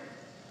command.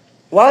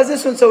 Why is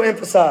this one so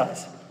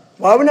emphasized?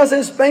 Why are we not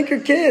saying spank your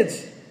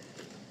kids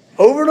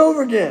over and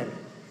over again?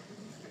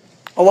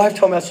 My wife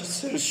told me I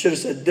should have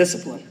said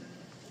discipline.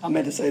 I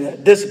meant to say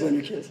that. Discipline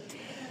your kids.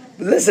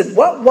 But listen,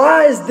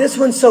 why is this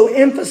one so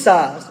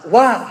emphasized?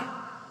 Why?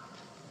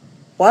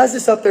 Why is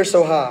this up there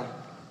so high?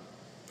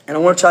 And I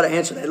want to try to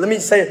answer that. Let me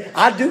say it.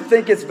 I do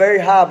think it's very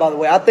high, by the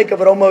way. I think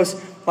of it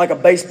almost like a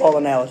baseball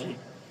analogy.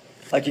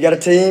 Like you got a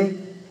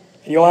team,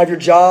 and you all have your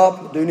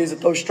job. The dude needs to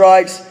throw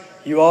strikes.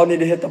 You all need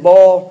to hit the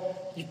ball.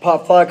 You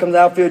pop fly, comes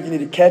outfield, you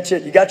need to catch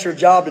it. You got your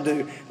job to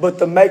do. But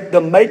the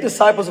make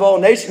disciples of all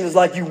nations is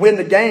like you win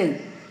the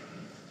game.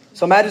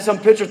 So imagine some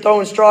pitcher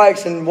throwing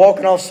strikes and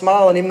walking off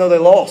smiling even though they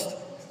lost.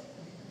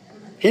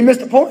 He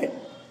missed the point.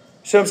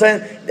 See what I'm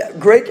saying?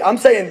 Great. I'm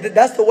saying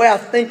that's the way I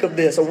think of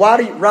this. So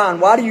Ryan,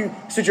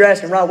 that's what you're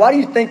asking, Ryan, why do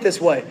you think this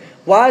way?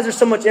 Why is there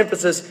so much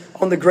emphasis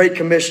on the Great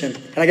Commission?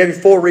 And I gave you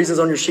 4 reasons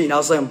on your sheet, and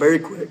I'll say them very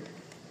quick.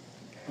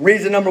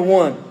 Reason number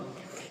 1,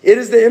 it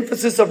is the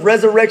emphasis of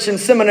Resurrection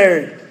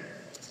Seminary.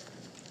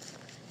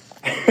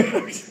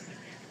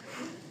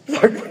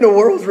 Like, what in the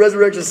world is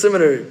Resurrection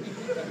Seminary?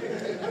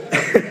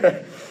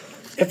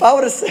 If I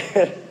would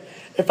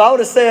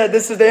have said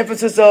this is the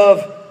emphasis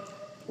of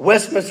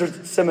Westminster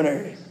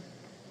Seminary,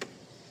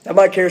 that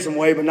might carry some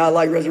weight, but not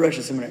like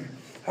Resurrection Seminary.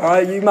 All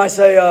right, you might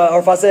say, or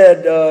if I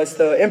said it's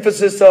the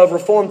emphasis of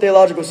Reformed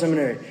Theological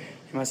Seminary,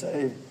 you might say,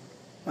 hey,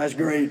 that's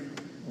great,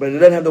 but it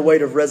doesn't have the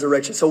weight of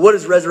Resurrection. So what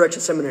is Resurrection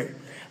Seminary?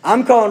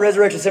 I'm calling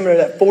Resurrection Seminary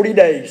that 40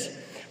 days.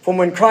 From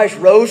when Christ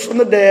rose from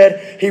the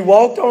dead, he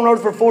walked on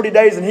earth for 40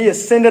 days and he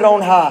ascended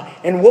on high.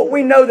 And what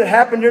we know that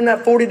happened during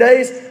that 40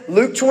 days,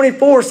 Luke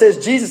 24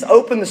 says Jesus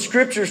opened the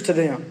scriptures to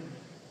them.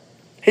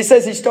 He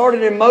says he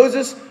started in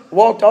Moses,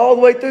 walked all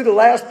the way through the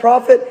last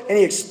prophet, and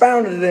he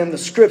expounded to them the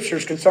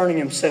scriptures concerning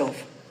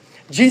himself.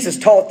 Jesus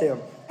taught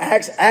them.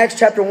 Acts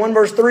chapter 1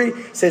 verse 3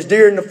 says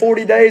during the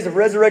 40 days of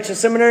Resurrection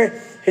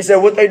Seminary, he said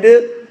what they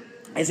did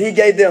is he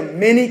gave them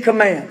many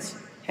commands.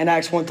 In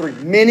Acts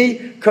 1:3,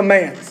 many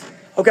commands.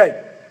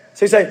 Okay.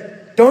 So you say,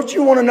 don't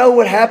you want to know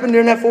what happened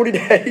during that 40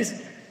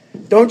 days?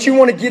 Don't you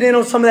want to get in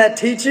on some of that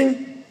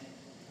teaching?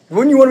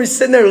 Wouldn't you want to be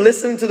sitting there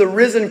listening to the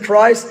risen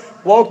Christ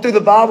walk through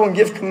the Bible and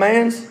give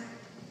commands?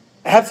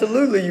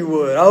 Absolutely you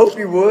would. I hope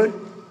you would.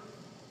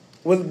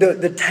 Well,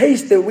 the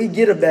taste that we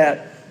get of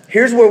that,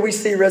 here's where we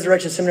see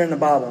Resurrection Seminary in the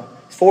Bible.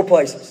 It's 5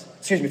 places.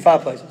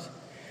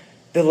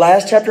 The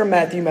last chapter of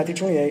Matthew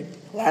 28.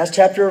 Last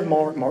chapter of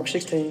Mark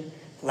 16.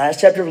 Last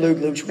chapter of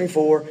Luke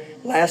 24.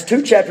 Last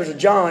 2 chapters of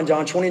John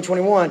 20 and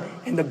 21,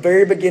 and the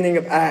very beginning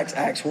of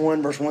Acts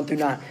 1, verse 1 through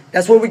 9.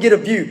 That's where we get a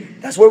view.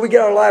 That's where we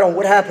get our light on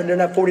what happened during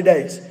that 40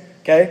 days.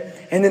 Okay?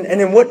 And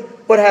then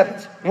what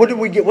happens? What do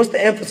we get? What's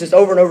the emphasis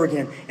over and over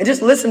again? And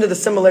just listen to the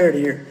similarity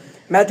here.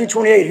 Matthew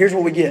 28, here's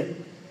what we get.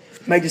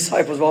 Make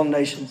disciples of all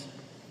nations.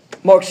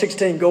 Mark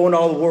 16, go into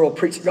all the world,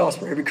 preach the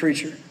gospel to every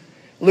creature.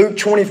 Luke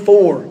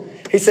 24,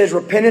 he says,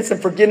 repentance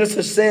and forgiveness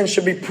of sins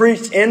should be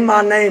preached in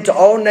my name to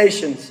all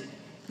nations,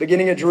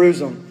 beginning at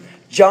Jerusalem.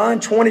 John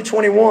 20,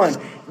 21,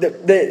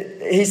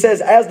 he says,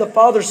 as the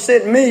Father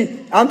sent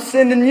me, I'm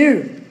sending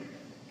you.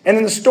 And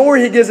in the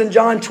story he gives in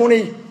John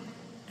 21,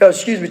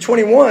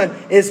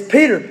 is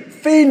Peter,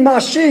 feed my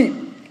sheep,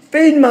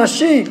 feed my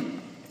sheep,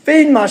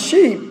 feed my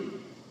sheep,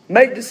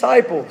 make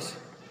disciples.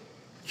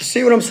 You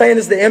see what I'm saying?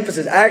 This is the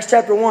emphasis. Acts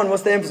chapter 1,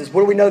 what's the emphasis?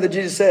 What do we know that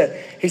Jesus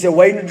said? He said,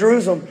 wait in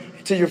Jerusalem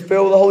until you're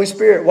filled with the Holy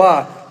Spirit.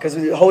 Why? Because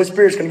the Holy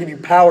Spirit is going to give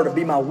you power to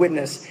be my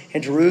witness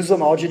in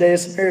Jerusalem, all Judea,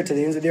 Samaria, to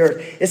the ends of the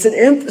earth. It's an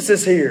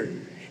emphasis here.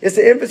 It's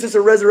the emphasis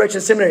of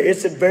Resurrection Seminary.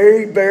 It's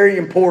very, very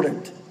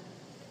important.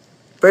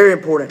 Very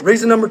important.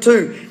 Reason number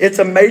 2, it's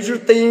a major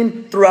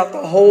theme throughout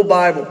the whole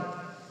Bible.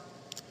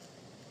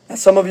 Now,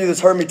 some of you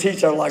that's heard me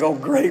teach are like, oh,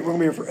 great, we're going to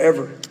be here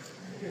forever.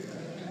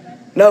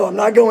 No, I'm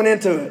not going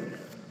into it.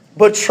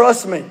 But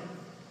trust me,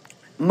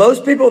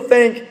 most people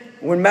think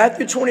when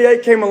Matthew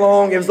 28 came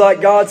along, it was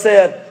like God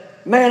said,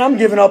 man, I'm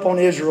giving up on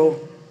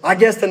Israel. I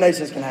guess the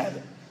nations can have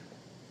it.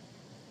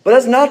 But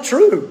that's not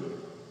true.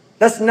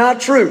 That's not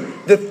true.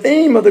 The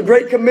theme of the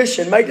Great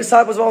Commission, make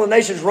disciples of all the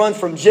nations, runs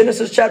from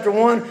Genesis chapter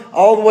 1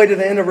 all the way to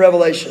the end of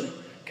Revelation.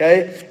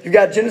 Okay? You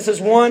got Genesis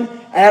 1,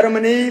 Adam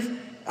and Eve.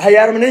 Hey,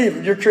 Adam and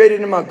Eve, you're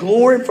created in my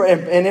glory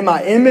and in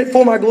my image,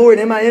 for my glory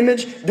and in my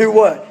image. Do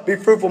what? Be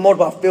fruitful,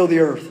 multiply, fill the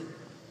earth.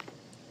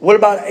 What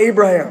about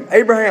Abraham?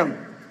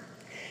 Abraham,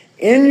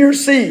 in your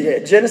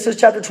seed, Genesis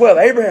chapter 12,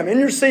 Abraham, in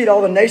your seed,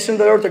 all the nations of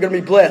the earth are going to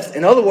be blessed.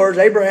 In other words,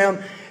 Abraham,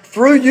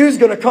 through you is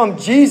going to come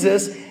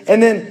Jesus,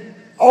 and then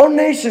all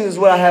nations is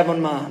what I have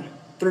in mind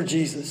through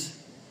Jesus.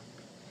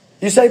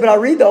 You say, but I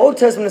read the Old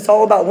Testament, it's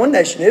all about one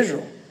nation,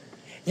 Israel.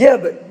 Yeah,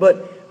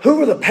 but who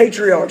were the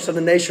patriarchs of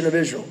the nation of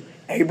Israel?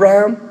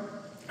 Abraham,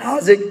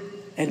 Isaac,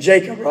 and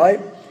Jacob, right?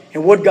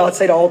 And what did God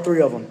say to all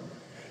three of them?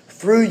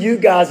 Through you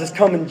guys is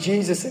coming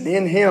Jesus, and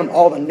in him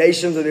all the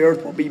nations of the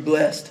earth will be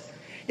blessed.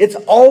 It's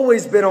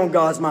always been on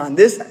God's mind.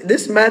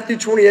 This Matthew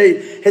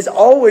 28 has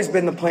always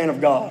been the plan of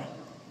God.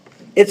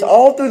 It's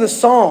all through the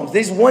Psalms.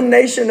 These one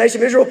nation,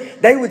 nation of Israel,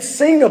 they would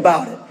sing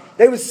about it.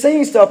 They would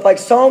sing stuff like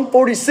Psalm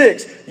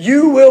 46.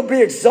 You will be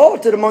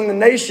exalted among the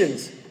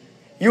nations.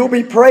 You will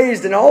be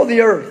praised in all the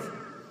earth.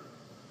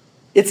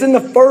 It's in the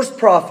first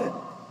prophet.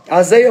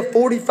 Isaiah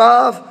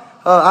 45.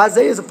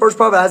 Isaiah is the first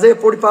prophet. Isaiah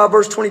 45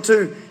 verse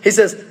 22. He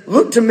says,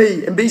 look to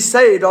me and be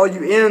saved, all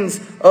you ends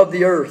of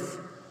the earth.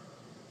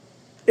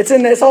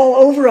 It's all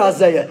over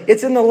Isaiah.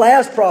 It's in the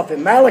last prophet,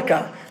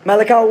 Malachi.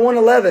 Malachi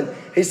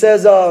 1:11. He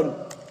says,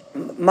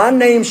 my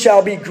name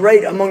shall be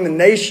great among the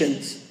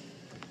nations.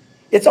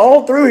 It's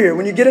all through here.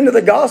 When you get into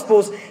the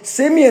Gospels,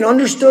 Simeon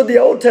understood the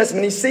Old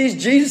Testament. He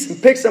sees Jesus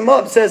and picks him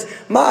up and says,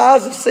 my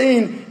eyes have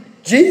seen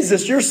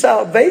Jesus, your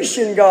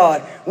salvation,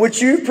 God,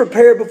 which you've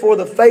prepared before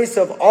the face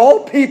of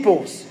all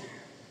peoples.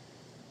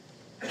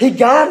 He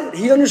got it.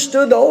 He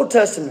understood the Old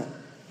Testament.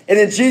 And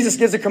then Jesus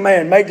gives a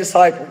command, make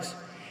disciples.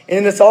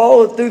 And it's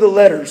all through the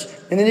letters.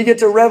 And then you get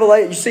to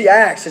Revelation. You see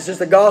Acts. It's just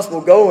the gospel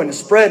going and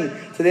spreading.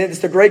 So then it's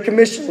the Great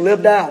Commission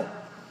lived out.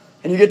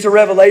 And you get to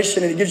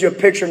Revelation and it gives you a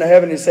picture in the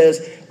heaven. It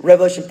says,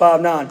 Revelation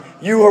 5:9,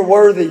 you are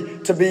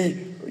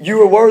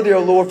worthy, O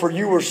Lord, for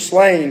you were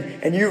slain,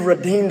 and you've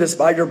redeemed us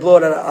by your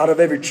blood out of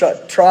every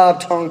tribe,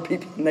 tongue,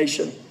 people,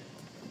 nation.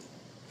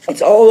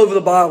 It's all over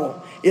the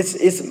Bible.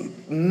 It's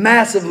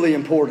massively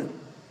important,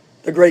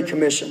 the Great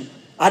Commission.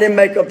 I didn't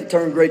make up the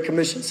term Great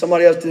Commission.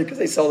 Somebody else did because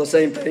they saw the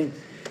same thing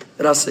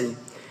that I see.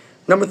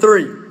 Number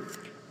 3,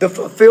 the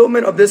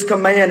fulfillment of this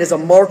command is a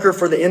marker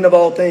for the end of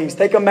all things.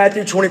 Take up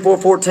Matthew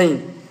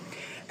 24:14.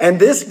 And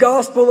this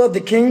gospel of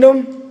the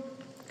kingdom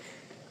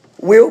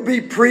will be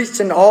preached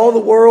in all the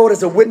world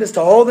as a witness to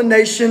all the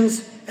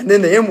nations, and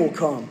then the end will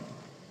come.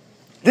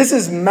 This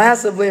is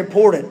massively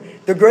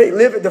important.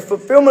 The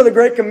fulfillment of the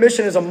Great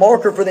Commission is a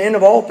marker for the end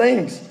of all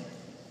things.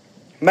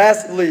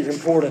 Massively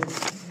important.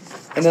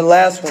 And then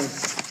last one,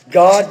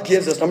 God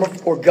gives us, number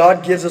 4,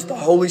 God gives us the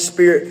Holy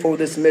Spirit for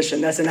this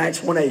mission. That's in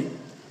Acts 1:8.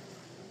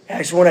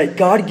 Acts 1:8.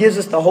 God gives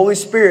us the Holy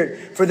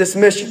Spirit for this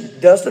mission.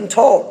 Dustin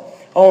taught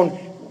on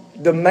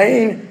the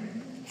main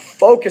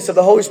focus of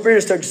the Holy Spirit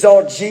is to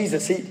exalt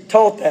Jesus. He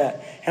taught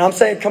that. And I'm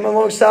saying, come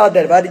alongside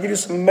that. If I had to give you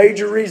some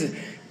major reasons,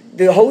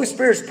 the Holy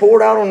Spirit's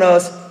poured out on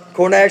us,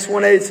 according to Acts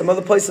 1:8, some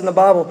other places in the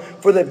Bible,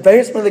 for the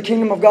advancement of the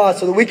kingdom of God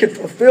so that we could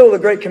fulfill the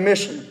Great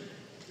Commission.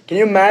 Can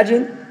you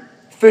imagine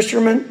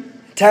fishermen,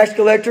 tax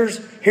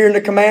collectors hearing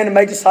the command to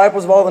make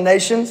disciples of all the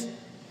nations?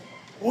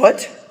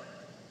 What?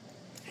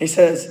 He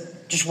says,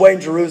 just wait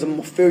in Jerusalem,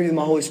 we'll fill you with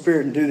my Holy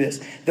Spirit and do this.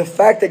 The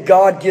fact that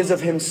God gives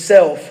of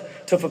himself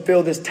to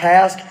fulfill this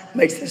task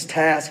makes this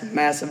task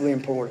massively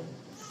important.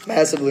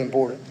 Massively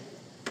important.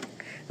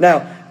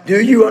 Now,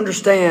 do you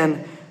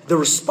understand the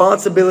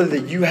responsibility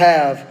that you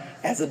have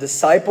as a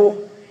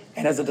disciple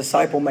and as a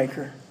disciple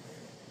maker?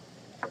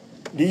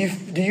 Do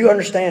you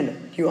understand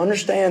it? Do you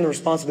understand the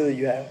responsibility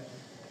you have?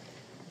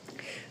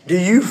 Do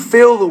you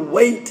feel the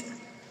weight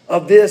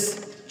of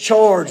this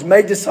charge,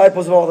 make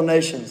disciples of all the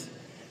nations?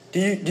 Do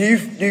you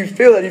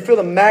feel it? Do you feel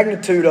the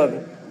magnitude of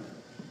it?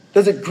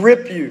 Does it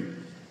grip you?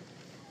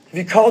 Have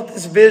you caught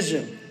this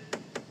vision?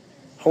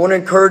 I want to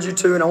encourage you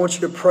to, and I want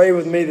you to pray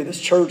with me that this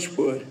church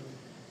would.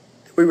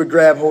 That we would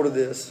grab hold of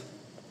this.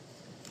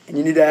 And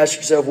you need to ask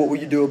yourself, what will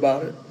you do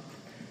about it?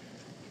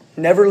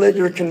 Never let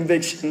your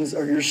convictions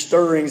or your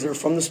stirrings that are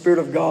from the Spirit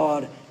of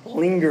God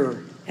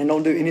linger and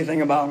don't do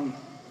anything about them.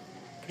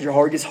 Because your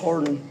heart gets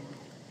hardened.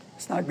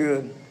 It's not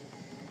good.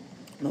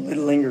 Don't let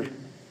it linger.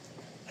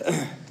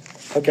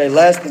 Okay,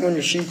 last thing on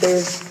your sheet there.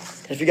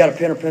 If you got a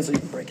pen or pencil,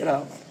 you can break it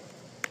out.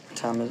 What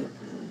time is it?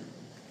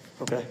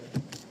 Okay.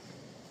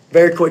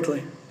 Very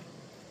quickly.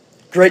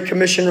 Great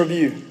Commission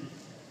review.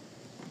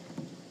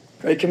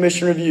 Great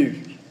Commission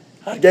review.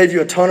 I gave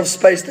you a ton of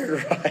space there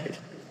to write.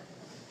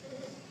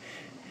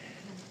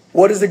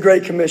 What is the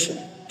Great Commission?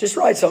 Just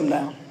write something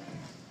down.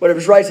 Whatever,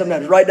 just write something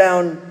down. Just write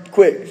down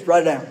quick. Just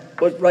write it down.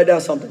 Write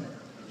down something.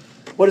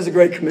 What is the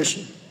Great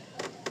Commission?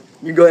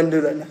 You go ahead and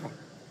do that now.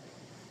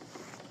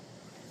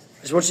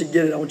 I just want you to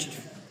get it. I want you to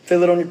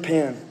fill it on your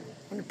pen,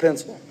 on your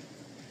pencil.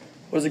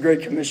 What is the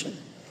Great Commission?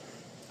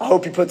 I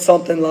hope you put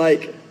something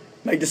like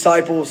make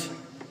disciples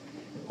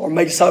or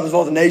make disciples of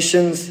all the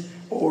nations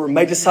or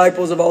make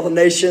disciples of all the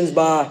nations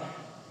by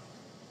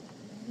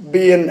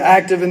being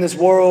active in this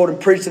world and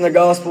preaching the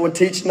gospel and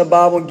teaching the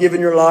Bible and giving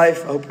your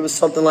life. I hope it was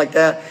something like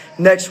that.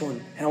 Next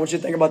one, and I want you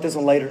to think about this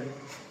one later.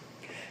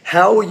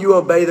 How will you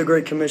obey the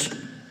Great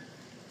Commission?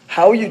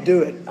 How will you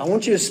do it? I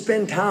want you to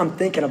spend time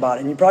thinking about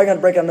it. And you probably got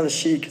to break out another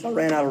sheet because I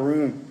ran out of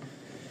room.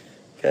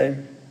 Okay?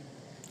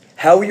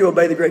 How will you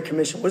obey the Great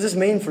Commission? What does this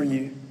mean for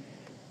you?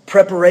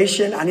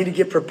 Preparation. I need to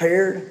get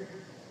prepared.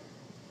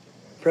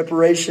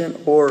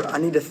 Preparation, or I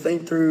need to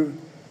think through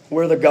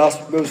where the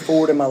gospel goes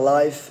forward in my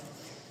life.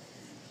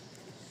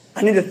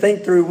 I need to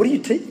think through, what do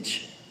you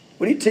teach?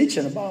 What do you teach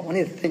in the Bible? I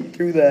need to think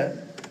through that.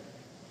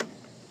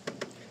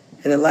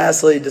 And then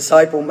lastly,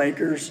 disciple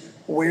makers,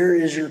 where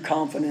is your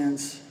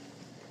confidence?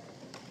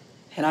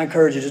 And I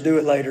encourage you to do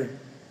it later.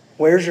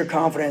 Where's your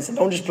confidence? And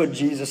don't just put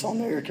Jesus on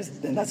there, because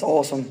then that's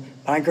awesome.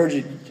 I encourage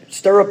you,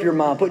 stir up your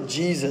mind. Put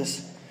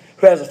Jesus,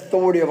 who has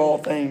authority of all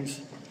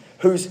things,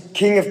 who's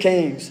King of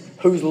kings,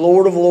 who's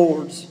Lord of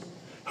lords,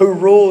 who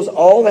rules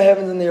all the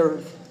heavens and the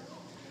earth,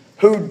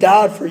 who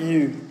died for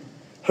you,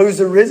 who's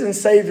the risen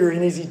Savior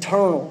and He's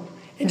eternal.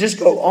 And just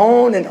go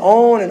on and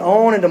on and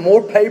on into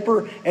more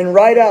paper and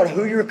write out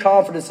who your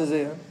confidence is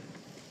in.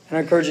 And I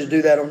encourage you to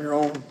do that on your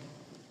own.